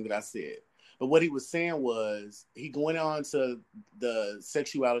received everything that I said. But what he was saying was, he going on to the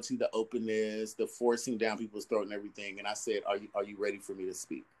sexuality, the openness, the forcing down people's throat and everything. And I said, are you ready for me to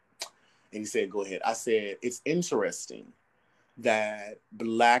speak? And he said, go ahead. I said, it's interesting that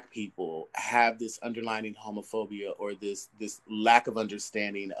Black people have this underlying homophobia, or this lack of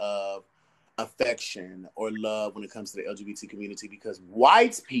understanding of affection or love when it comes to the LGBT community, because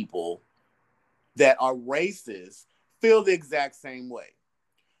white people that are racist feel the exact same way.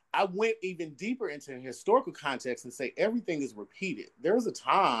 I went even deeper into a historical context and say everything is repeated. There was a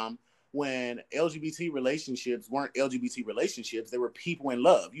time when LGBT relationships weren't LGBT relationships. They were people in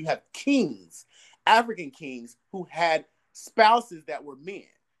love. You have kings, African kings, who had spouses that were men.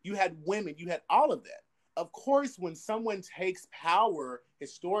 You had women. You had all of that. Of course, when someone takes power,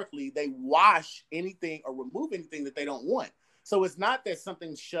 historically, they wash anything or remove anything that they don't want. So it's not that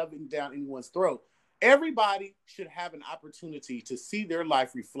something's shoving down anyone's throat. Everybody should have an opportunity to see their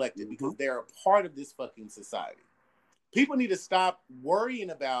life reflected, because they're a part of this fucking society. People need to stop worrying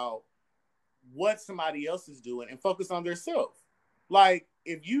about what somebody else is doing and focus on themselves. Like,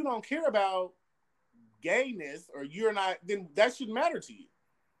 if you don't care about gayness, or you're not, then that shouldn't matter to you.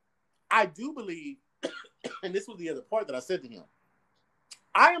 I do believe, and this was the other part that I said to him,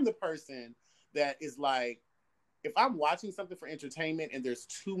 I am the person that is like, if I'm watching something for entertainment and there's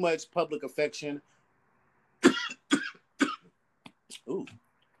too much public affection, ooh,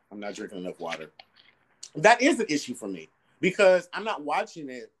 I'm not drinking enough water. That is an issue for me, because I'm not watching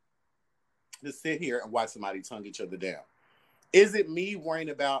it to sit here and watch somebody tongue each other down. Is it me worrying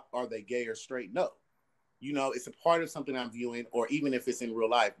about, are they gay or straight? No. It's a part of something I'm viewing, or even if it's in real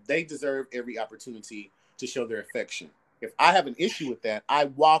life, they deserve every opportunity to show their affection. If I have an issue with that, I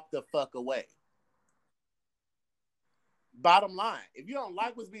walk the fuck away. Bottom line, if you don't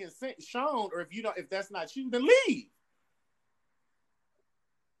like what's being shown, or if that's not you, then leave.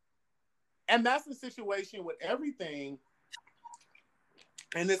 And that's the situation with everything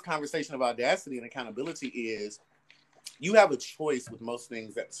in this conversation of audacity and accountability. Is you have a choice with most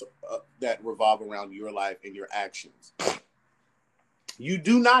things that revolve around your life and your actions. You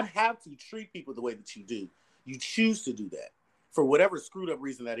do not have to treat people the way that you do. You choose to do that for whatever screwed up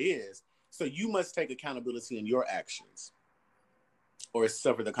reason that is. So you must take accountability in your actions. or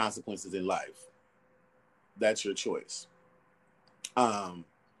suffer the consequences in life. That's your choice.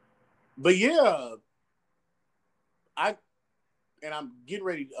 But yeah, I and I'm getting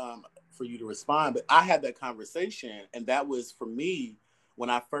ready for you to respond, but I had that conversation, and that was for me when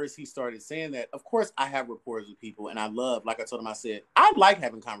he started saying that. Of course, I have rapport with people, and I love, like I told him, I said I like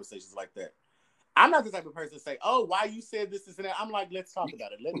having conversations like that. I'm not the type of person to say, "Oh, why you said this, and that." I'm like, let's talk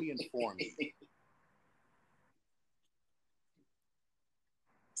about it. Let me inform you.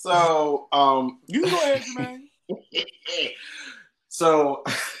 So, you can go ahead, Jermaine. So,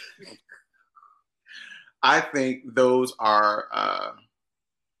 I think those are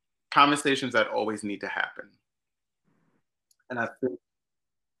conversations that always need to happen, and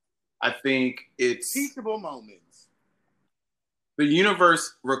I think it's teachable moments. The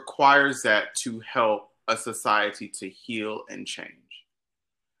universe requires that to help a society to heal and change,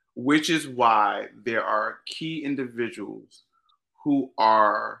 which is why there are key individuals who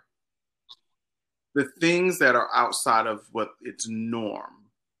are the things that are outside of what its norm,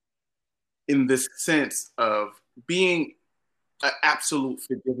 in the sense of being an absolute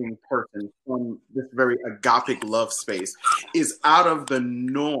forgiving person from this very agapic love space is out of the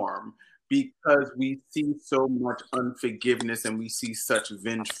norm because we see so much unforgiveness and we see such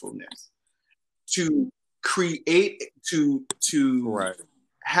vengefulness. To create, to right.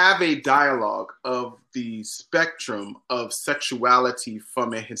 have a dialogue of the spectrum of sexuality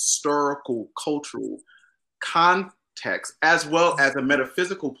from a historical, cultural context, as well as a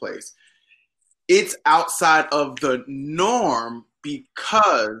metaphysical place, it's outside of the norm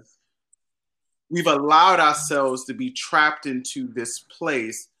because we've allowed ourselves to be trapped into this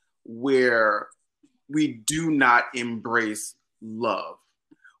place where we do not embrace love.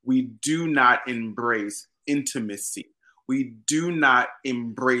 We do not embrace intimacy. We do not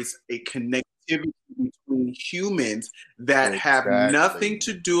embrace a connectivity between humans that have nothing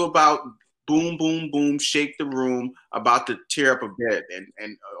to do about boom, boom, boom, shake the room, about to tear up a bed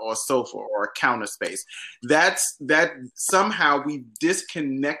and or sofa or a counter space. That somehow we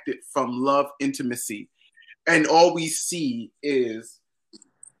disconnected from love, intimacy, and all we see is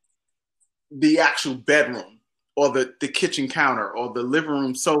the actual bedroom or the kitchen counter or the living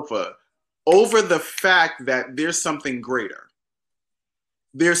room sofa, over the fact that there's something greater.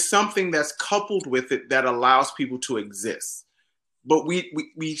 There's something that's coupled with it that allows people to exist. But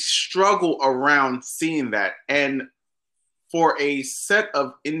we struggle around seeing that. And for a set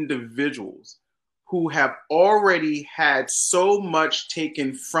of individuals who have already had so much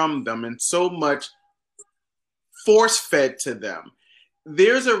taken from them and so much force fed to them,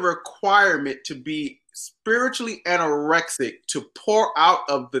 there's a requirement to be spiritually anorexic to pour out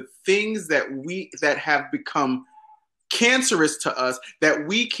of the things that have become cancerous to us, that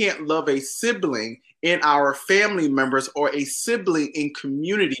we can't love a sibling in our family members or a sibling in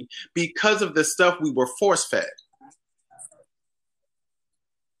community because of the stuff we were force fed.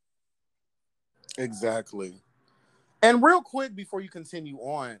 Exactly. And real quick before you continue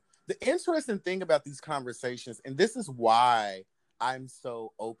on, the interesting thing about these conversations, and this is why I'm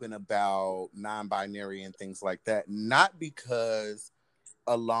so open about non-binary and things like that, not because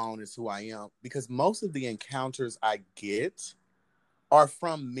alone is who I am, because most of the encounters I get are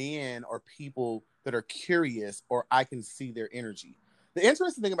from men or people that are curious, or I can see their energy. The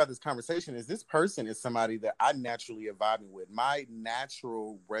interesting thing about this conversation is this person is somebody that I naturally am vibing with. My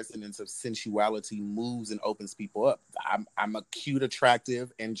natural resonance of sensuality moves and opens people up. I'm a cute,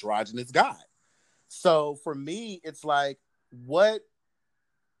 attractive, androgynous guy. So for me, it's like what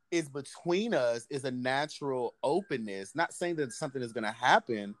is between us is a natural openness. Not saying that something is going to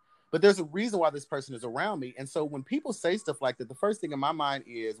happen, but there's a reason why this person is around me. And so when people say stuff like that, the first thing in my mind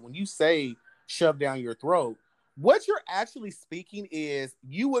is when you say shove down your throat, what you're actually speaking is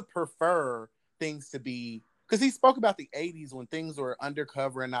you would prefer things to be, because he spoke about the 80s when things were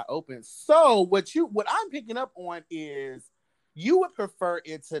undercover and not open. So what I'm picking up on is you would prefer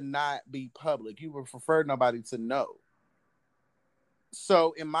it to not be public. You would prefer nobody to know.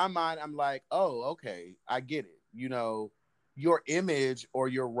 So in my mind, I'm like, oh, okay, I get it. You know, your image or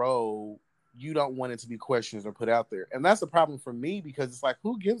your role, you don't want it to be questioned or put out there. And that's a problem for me because it's like,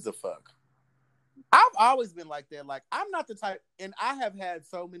 who gives a fuck? I've always been like that. Like, I'm not the type, and I have had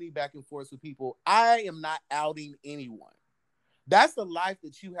so many back and forths with people. I am not outing anyone. That's the life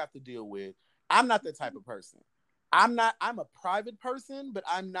that you have to deal with. I'm not that type of person. I'm a private person, but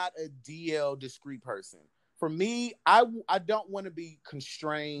I'm not a DL discreet person. For me, I don't want to be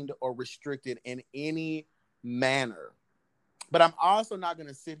constrained or restricted in any manner. But I'm also not going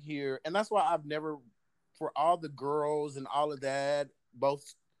to sit here, and that's why I've never, for all the girls and all of that,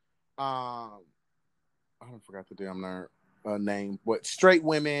 both, I forgot the damn nerd. name, what straight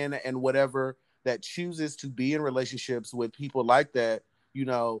women and whatever that chooses to be in relationships with people like that, you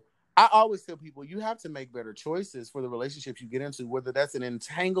know, I always tell people you have to make better choices for the relationships you get into, whether that's an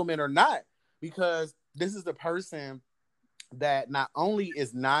entanglement or not, because this is the person that not only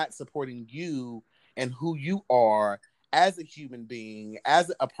is not supporting you and who you are as a human being,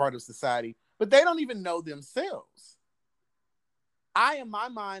 as a part of society, but they don't even know themselves. I, in my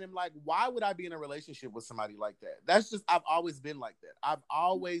mind, am like, why would I be in a relationship with somebody like that? That's just, I've always been like that. I've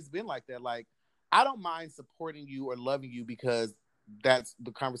always been like that. Like, I don't mind supporting you or loving you because that's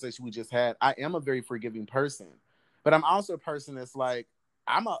the conversation we just had. I am a very forgiving person, but I'm also a person that's like,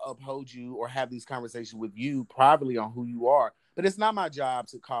 I'm going to uphold you or have these conversations with you privately on who you are. But it's not my job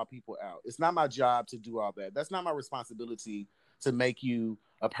to call people out. It's not my job to do all that. That's not my responsibility to make you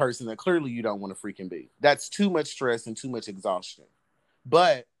a person that clearly you don't want to freaking be. That's too much stress and too much exhaustion.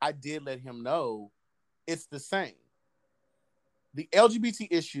 But I did let him know it's the same. The LGBT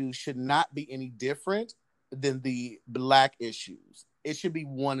issues should not be any different than the Black issues. It should be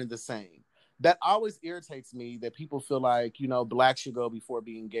one and the same. That always irritates me that people feel like, you know, Black should go before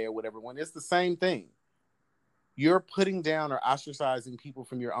being gay or whatever, when it's the same thing. You're putting down or ostracizing people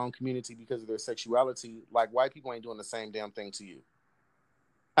from your own community because of their sexuality, like white people ain't doing the same damn thing to you.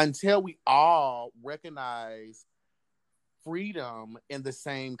 Until we all recognize freedom in the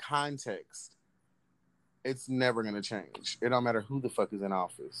same context, it's never going to change. It don't matter who the fuck is in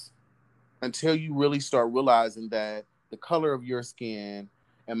office. Until you really start realizing that the color of your skin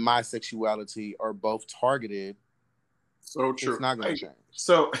and my sexuality are both targeted, so true. It's not going to change.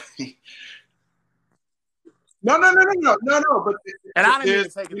 So no. But and I didn't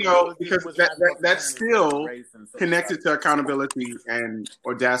even take it, you know, because that's still connected to accountability and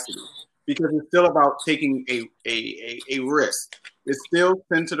audacity, because it's still about taking a risk. It's still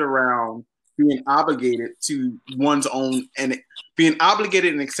centered around being obligated to one's own and being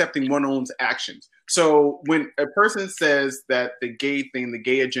obligated and accepting one's own actions. So when a person says that the gay thing, the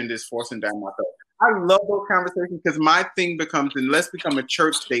gay agenda is forcing down my throat, I love those conversations, because my thing becomes, then let's become a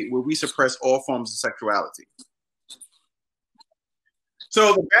church state where we suppress all forms of sexuality.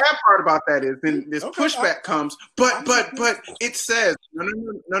 So the bad part about that is then this pushback comes, but it says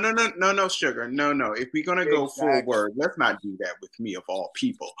no, sugar, no. If we're gonna go forward, let's not do that with me of all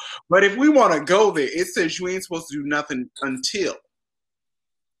people. But if we want to go there, it says you ain't supposed to do nothing until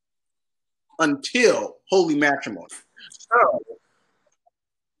holy matrimony.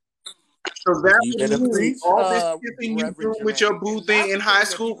 So that means all this thing you do with your boo thing in high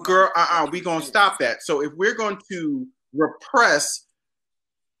school, girl. We gonna stop that. So if we're going to repress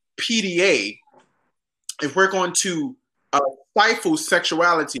PDA, if we're going to stifle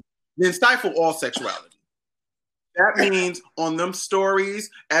sexuality, then stifle all sexuality. That means on them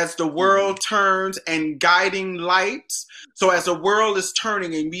stories, as the world turns and guiding lights. So as the world is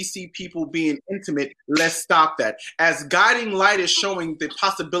turning and we see people being intimate, let's stop that. As guiding light is showing the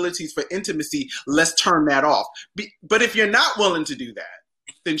possibilities for intimacy, let's turn that off. But if you're not willing to do that,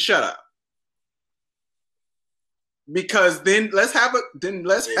 then shut up. Because then let's have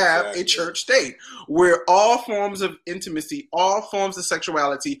a church state where all forms of intimacy, all forms of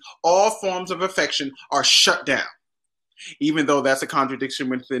sexuality, all forms of affection are shut down. Even though that's a contradiction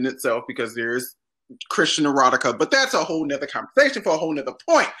within itself, because there's Christian erotica, but that's a whole nother conversation for a whole nother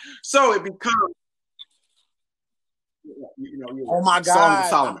point. So it becomes, oh my God, Song of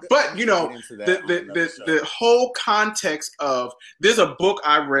Solomon. But the whole context of, there's a book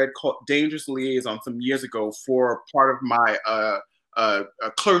I read called Dangerous Liaison some years ago for part of my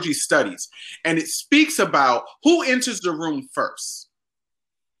clergy studies, and it speaks about who enters the room first.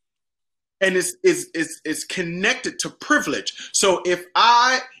 And it's connected to privilege. So if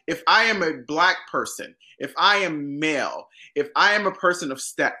I am a Black person, if I am male, if I am a person of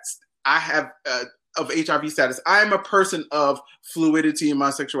stats, I have of HIV status, I am a person of fluidity in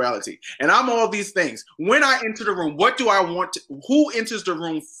my sexuality, and I'm all these things. When I enter the room, what do I want to, who enters the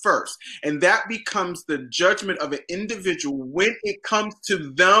room first? And that becomes the judgment of an individual when it comes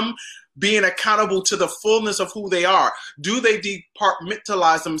to them being accountable to the fullness of who they are. Do they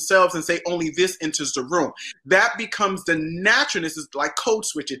departmentalize themselves and say only this enters the room? That becomes the naturalness, is like code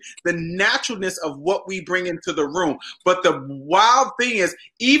switching, the naturalness of what we bring into the room. But the wild thing is,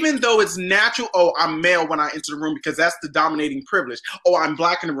 even though it's natural, oh, I'm male when I enter the room because that's the dominating privilege. Oh, I'm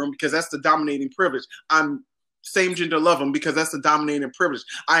Black in the room because that's the dominating privilege. I'm same gender love them because that's the dominating privilege.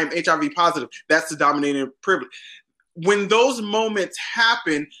 I am HIV positive. That's the dominating privilege. When those moments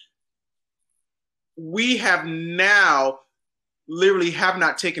happen, we have now literally have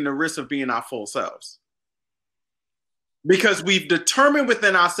not taken the risk of being our full selves, because we've determined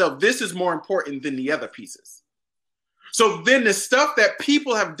within ourselves this is more important than the other pieces. So then the stuff that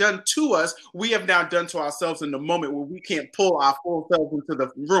people have done to us, we have now done to ourselves in the moment where we can't pull our full selves into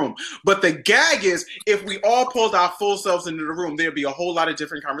the room. But the gag is, if we all pulled our full selves into the room, there'd be a whole lot of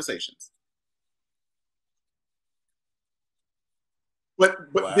different conversations.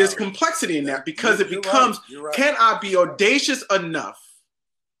 But wow. There's complexity in that, because it becomes, right. Can I be audacious enough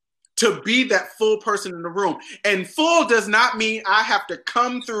to be that full person in the room? And full does not mean I have to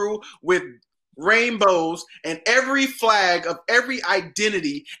come through with rainbows and every flag of every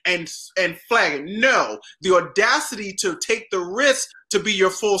identity and flag it. No, the audacity to take the risk to be your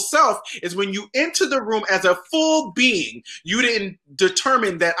full self is when you enter the room as a full being. You didn't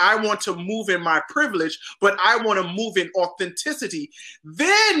determine that I want to move in my privilege, but I want to move in authenticity.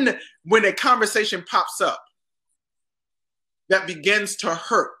 Then when a conversation pops up that begins to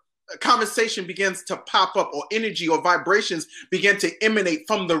hurt, a conversation begins to pop up, or energy or vibrations begin to emanate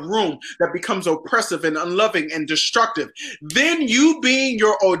from the room that becomes oppressive and unloving and destructive, then you, being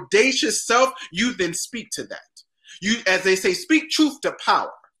your audacious self, you then speak to that. You, as they say, speak truth to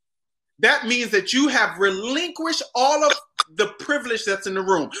power. That means that you have relinquished all of the privilege that's in the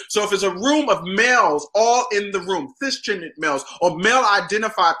room. So if it's a room of males all in the room, cisgender males or male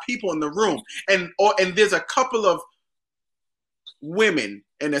identified people in the room, and there's a couple of women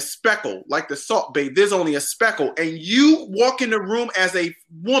and a speckle, like the Salt Bae, there's only a speckle, and you walk in the room as a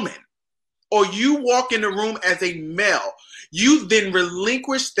woman, or you walk in the room as a male, you then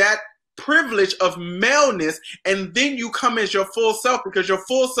relinquish that privilege of maleness, and then you come as your full self, because your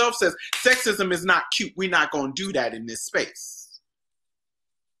full self says sexism is not cute. We're not going to do that in this space.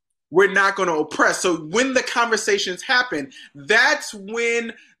 We're not going to oppress. So when the conversations happen, that's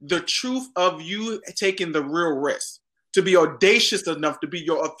when the truth of you taking the real risk, to be audacious enough to be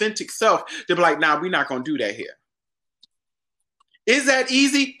your authentic self, to be like, nah, we're not going to do that here. Is that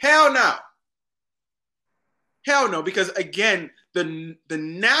easy? Hell no. Hell no, because again, the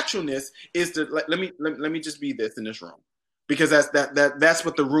naturalness is to let me just be this in this room, because that's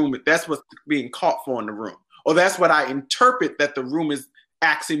what the room, that's what's being caught for in the room, or that's what I interpret that the room is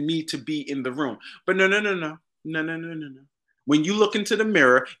asking me to be in the room. But no. When you look into the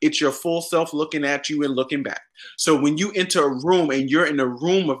mirror, it's your full self looking at you and looking back. So when you enter a room and you're in a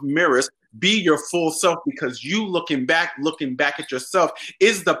room of mirrors, be your full self, because you looking back at yourself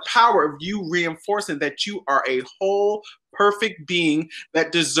is the power of you reinforcing that you are a whole, perfect being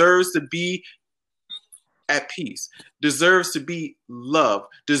that deserves to be at peace, deserves to be loved,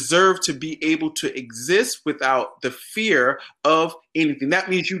 deserves to be able to exist without the fear of anything. That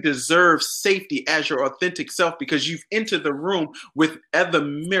means you deserve safety as your authentic self, because you've entered the room with other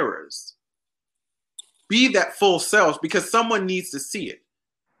mirrors. Be that full self, because someone needs to see it.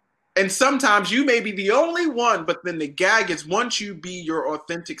 And sometimes you may be the only one, but then the gag is, once you be your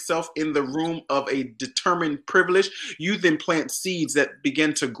authentic self in the room of a determined privilege, you then plant seeds that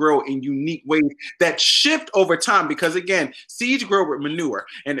begin to grow in unique ways that shift over time. Because again, seeds grow with manure.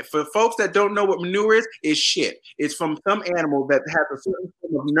 And for folks that don't know what manure is, it's shit. It's from some animal that has a certain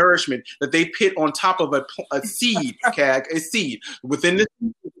form of nourishment that they put on top of a seed, a seed. Within this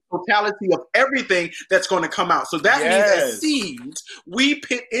totality of everything that's going to come out. So that means as seeds, we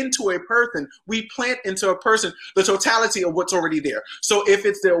put into a person, we plant into a person the totality of what's already there. So if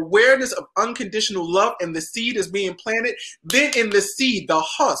it's the awareness of unconditional love and the seed is being planted, then in the seed, the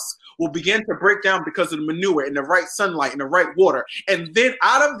husk will begin to break down because of the manure and the right sunlight and the right water. And then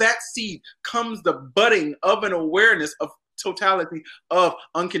out of that seed comes the budding of an awareness of totality of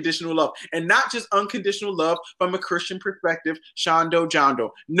unconditional love. And not just unconditional love from a Christian perspective, Shondo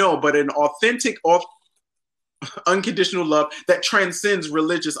Jondo. No, but an authentic unconditional love that transcends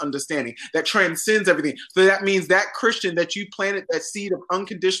religious understanding, that transcends everything. So that means that Christian that you planted that seed of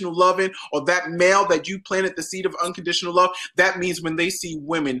unconditional love in, or that male that you planted the seed of unconditional love, that means when they see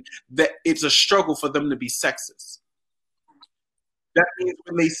women, that it's a struggle for them to be sexist. That means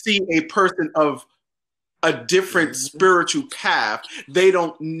when they see a person of a different spiritual path, they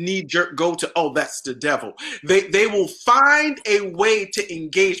don't need to go to, oh, that's the devil. They will find a way to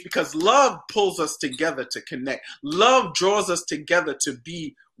engage, because love pulls us together to connect. Love draws us together to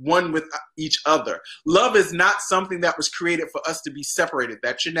be one with each other. Love is not something that was created for us to be separated.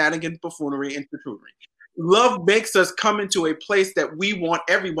 That's shenanigans, buffoonery, and buffoonery. Love makes us come into a place that we want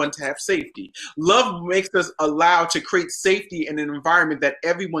everyone to have safety. Love makes us allow to create safety in an environment that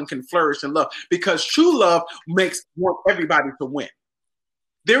everyone can flourish and love, because true love want everybody to win.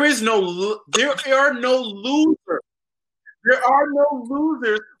 There are no losers. There are no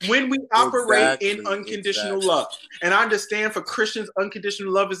losers when we operate in Exactly, unconditional exactly. love. And I understand for Christians,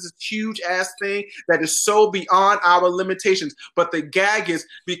 unconditional love is this huge ass thing that is so beyond our limitations. But the gag is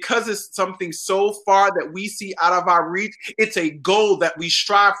because it's something so far that we see out of our reach, it's a goal that we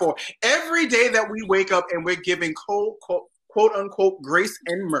strive for. Every day that we wake up and we're giving quote unquote grace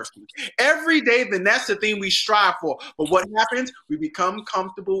and mercy. Every day, then that's the thing we strive for. But what happens? We become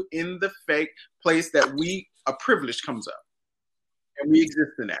comfortable in the fake place that a privilege comes up. And we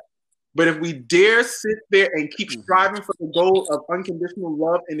exist in that. But if we dare sit there and keep striving for the goal of unconditional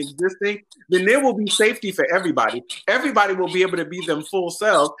love and existing, then there will be safety for everybody. Everybody will be able to be them full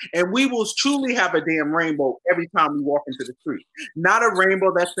selves, and we will truly have a damn rainbow every time we walk into the street. Not a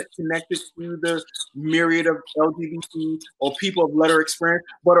rainbow that's connected to the myriad of LGBT or people of letter experience,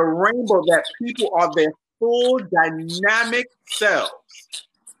 but a rainbow that people are their full dynamic selves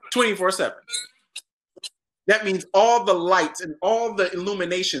 24/7. That means all the lights and all the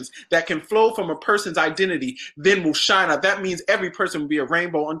illuminations that can flow from a person's identity then will shine out. That means every person will be a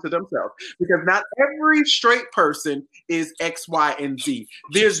rainbow unto themselves, because not every straight person is X, Y, and Z.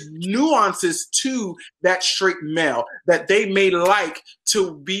 There's nuances to that straight male that they may like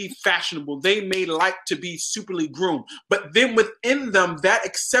to be fashionable. They may like to be superly groomed. But then within them, that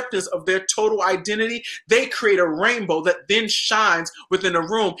acceptance of their total identity, they create a rainbow that then shines within a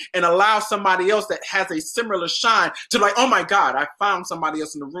room and allows somebody else that has a similar shine to like, oh my God, I found somebody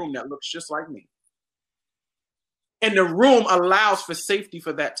else in the room that looks just like me. And the room allows for safety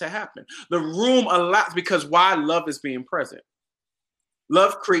for that to happen. The room allows, because why? Love is being present.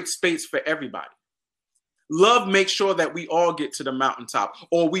 Love creates space for everybody. Love makes sure that we all get to the mountaintop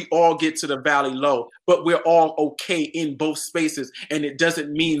or we all get to the valley low, but we're all okay in both spaces. And it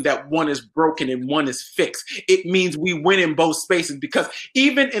doesn't mean that one is broken and one is fixed. It means we win in both spaces, because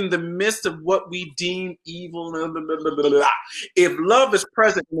even in the midst of what we deem evil, if love is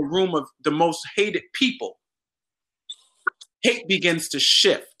present in the room of the most hated people, hate begins to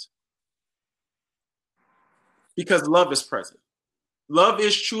shift because love is present. Love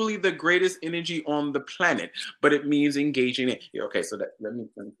is truly the greatest energy on the planet, but it means engaging it. Yeah, okay, so that let me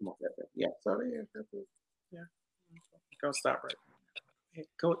come off that. Yeah, so yeah. Go stop right.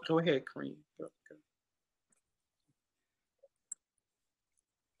 Go ahead, Kareem. Go.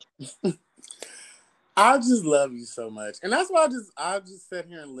 I just love you so much, and that's why I just sit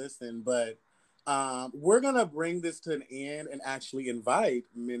here and listen. But we're gonna bring this to an end and actually invite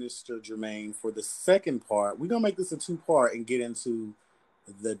Minister Jermaine for the second part. We're gonna make this a two-part and get into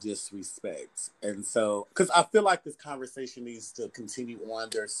the disrespect. And so, because I feel like this conversation needs to continue on.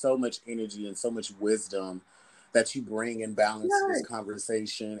 There's so much energy and so much wisdom that you bring and balance to this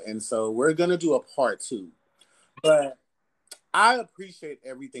conversation, and so we're gonna do a part two. But I appreciate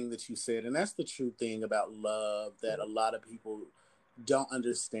everything that you said, and that's the true thing about love that a lot of people don't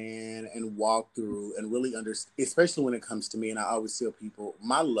understand and walk through and really understand, especially when it comes to me. And I always tell people,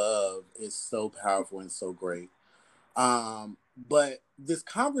 my love is so powerful and so great. But this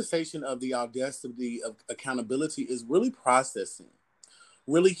conversation of the audacity of accountability is really processing,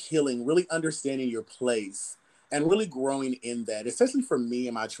 really healing, really understanding your place and really growing in that, especially for me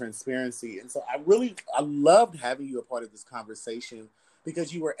and my transparency. And so I loved having you a part of this conversation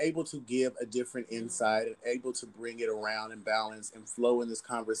because you were able to give a different insight and able to bring it around and balance and flow in this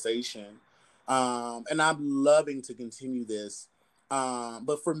conversation. And I'm loving to continue this.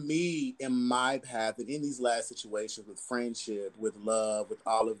 But for me, in my path and in these last situations with friendship, with love, with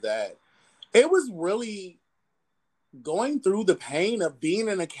all of that, it was really going through the pain of being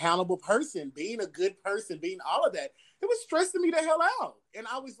an accountable person, being a good person, being all of that. It was stressing me the hell out. And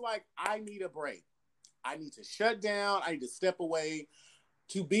I was like, I need a break. I need to shut down. I need to step away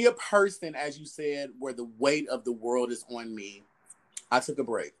to be a person, as you said, where the weight of the world is on me. I took a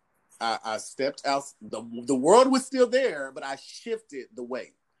break. I stepped out. The world was still there, but I shifted the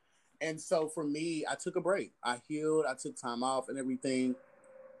weight. And so for me, I took a break. I healed. I took time off and everything.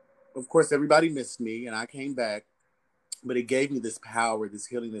 Of course, everybody missed me, and I came back. But it gave me this power, this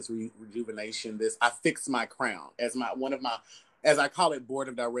healing, this rejuvenation. This I fixed my crown as one of my, as I call it, board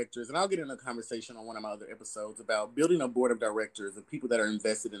of directors. And I'll get in a conversation on one of my other episodes about building a board of directors of people that are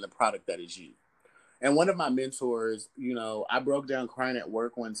invested in the product that is you. And one of my mentors, I broke down crying at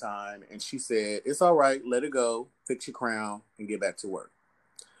work one time, and she said, "It's all right, let it go, fix your crown, and get back to work."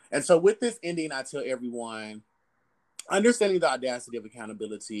 And so with this ending, I tell everyone, understanding the audacity of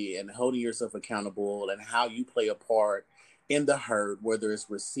accountability and holding yourself accountable and how you play a part in the hurt, whether it's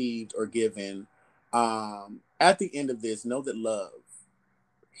received or given. At the end of this, know that love,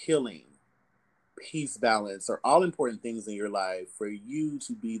 healing, peace, balance are all important things in your life for you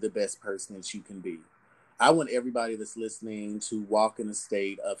to be the best person that you can be. I want everybody that's listening to walk in a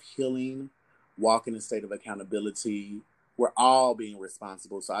state of healing, walk in a state of accountability. We're all being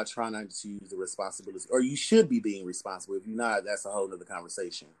responsible. So I try not to use the responsibility, or you should be being responsible. If you're not, that's a whole other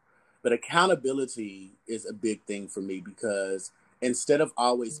conversation. But accountability is a big thing for me, because instead of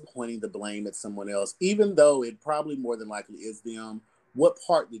always pointing the blame at someone else, even though it probably more than likely is them, what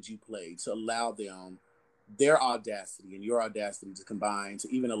part did you play to allow them their audacity and your audacity to combine to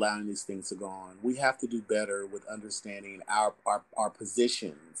even allowing these things to go on? We have to do better with understanding our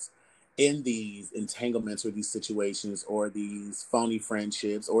positions in these entanglements or these situations or these phony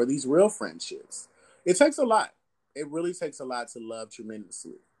friendships or these real friendships. It takes a lot. It really takes a lot to love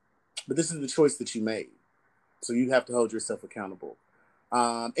tremendously. But this is the choice that you made. So you have to hold yourself accountable.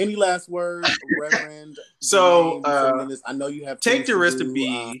 Any last words, Reverend? So I know you have take the risk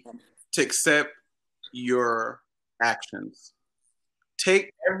to accept your actions.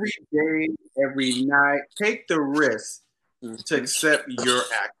 Take every day, every night, take the risk to accept your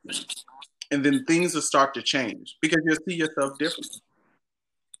actions. And then things will start to change, because you'll see yourself differently.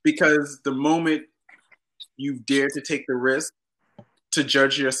 Because the moment you dare to take the risk to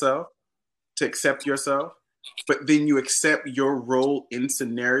judge yourself, to accept yourself, but then you accept your role in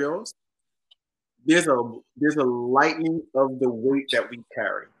scenarios, there's a lightening of the weight that we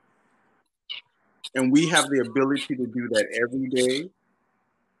carry. And we have the ability to do that every day.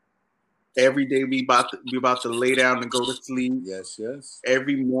 Every day we about to lay down and go to sleep. Yes, yes.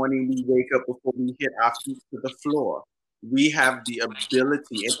 Every morning we wake up before we hit our feet to the floor. We have the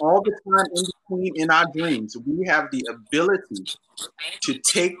ability, and all the time in between in our dreams, we have the ability to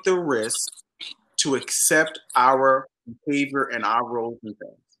take the risk to accept our behavior and our roles and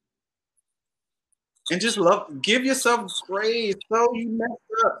things. And just give yourself grace. So you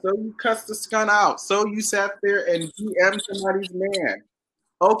messed up, so you cussed the skun out, so you sat there and DM'd somebody's man.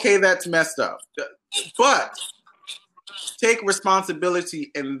 Okay, that's messed up. But take responsibility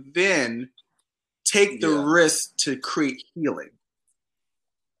and then take the risk to create healing.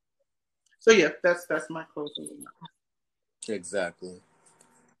 So yeah, that's my closing remarks. Exactly.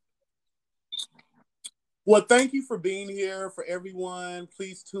 Well, thank you for being here. For everyone,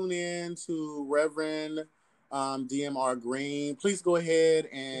 please tune in to Reverend DMR Green. Please go ahead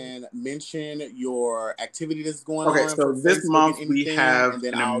and mention your activity that's going on. Okay, so this month we have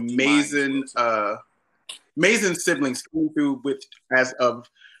an amazing siblings coming through as of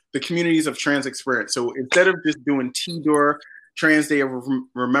the communities of trans experience. So instead of just doing TDOR, Trans Day of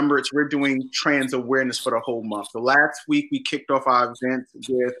Remembrance, we're doing trans awareness for the whole month. So last week we kicked off our event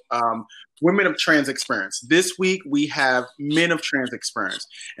with women of trans experience. This week we have men of trans experience,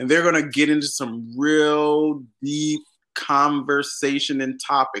 and they're going to get into some real deep conversation and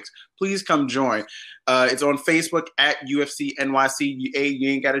topics. Please come join. It's on Facebook at UFC NYC. You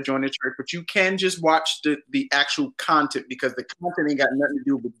ain't got to join the church, but you can just watch the actual content, because the content ain't got nothing to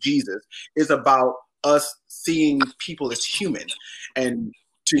do with Jesus. It's about us seeing people as human. And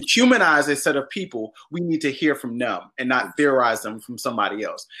to humanize a set of people, we need to hear from them and not theorize them from somebody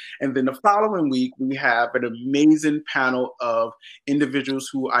else. And then the following week, we have an amazing panel of individuals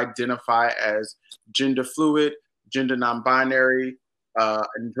who identify as gender fluid, gender non-binary,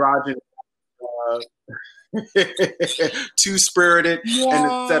 androgynous, two-spirited,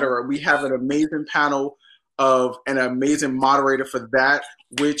 and etc. We have an amazing panel of an amazing moderator for that,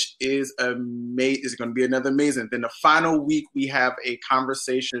 which is going to be another amazing. Then the final week, we have a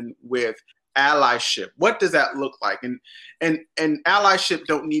conversation with allyship. What does that look like? And allyship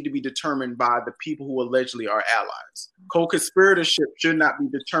don't need to be determined by the people who allegedly are allies. Co-conspiratorship should not be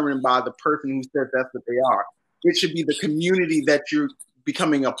determined by the person who says that's what they are. It should be the community that you're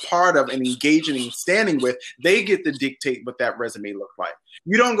becoming a part of and engaging and standing with. They get to dictate what that resume looks like.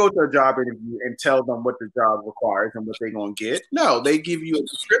 You don't go to a job interview and tell them what the job requires and what they're going to get. No, they give you a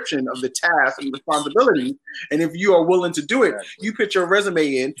description of the tasks and responsibilities. And if you are willing to do it, you put your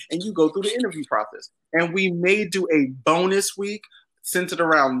resume in and you go through the interview process. And we may do a bonus week centered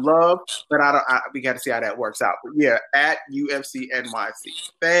around love, but we got to see how that works out. But yeah, at UFC NYC.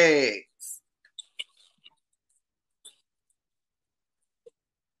 Thanks.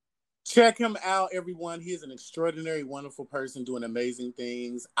 Check him out, everyone. He is an extraordinary, wonderful person doing amazing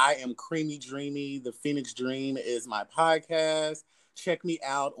things. I am Creamy Dreamy. The Phoenix Dream is my podcast. Check me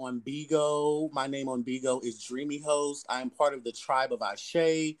out on Bigo. My name on Bigo is Dreamy Host. I am part of the Tribe of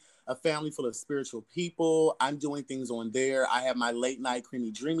Ashe, a family full of spiritual people. I'm doing things on there. I have my late night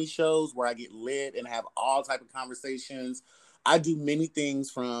Creamy Dreamy shows where I get lit and have all type of conversations. I do many things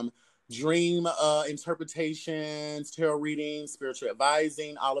from dream interpretations, tarot readings, spiritual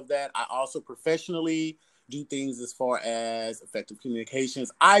advising, all of that. I also professionally do things as far as effective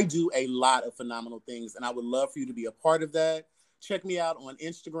communications. I do a lot of phenomenal things, and I would love for you to be a part of that. Check me out on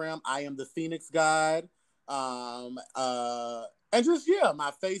Instagram. I am the Phoenix Guide. And just, yeah,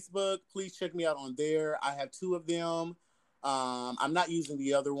 my Facebook, please check me out on there. I have 2 of them. I'm not using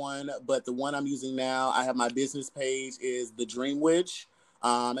the other one, but the one I'm using now, I have my business page is The Dream Witch.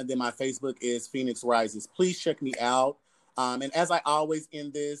 And then my Facebook is Phoenix Rises. Please check me out. And as I always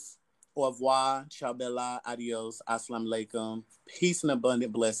end this, au revoir, ciao bella, adios, assalamu alaikum, peace and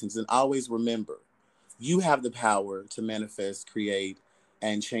abundant blessings. And always remember, you have the power to manifest, create,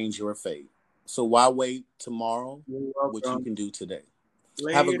 and change your fate. So why wait tomorrow what you can do today?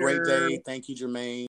 Later. Have a great day. Thank you, Jermaine.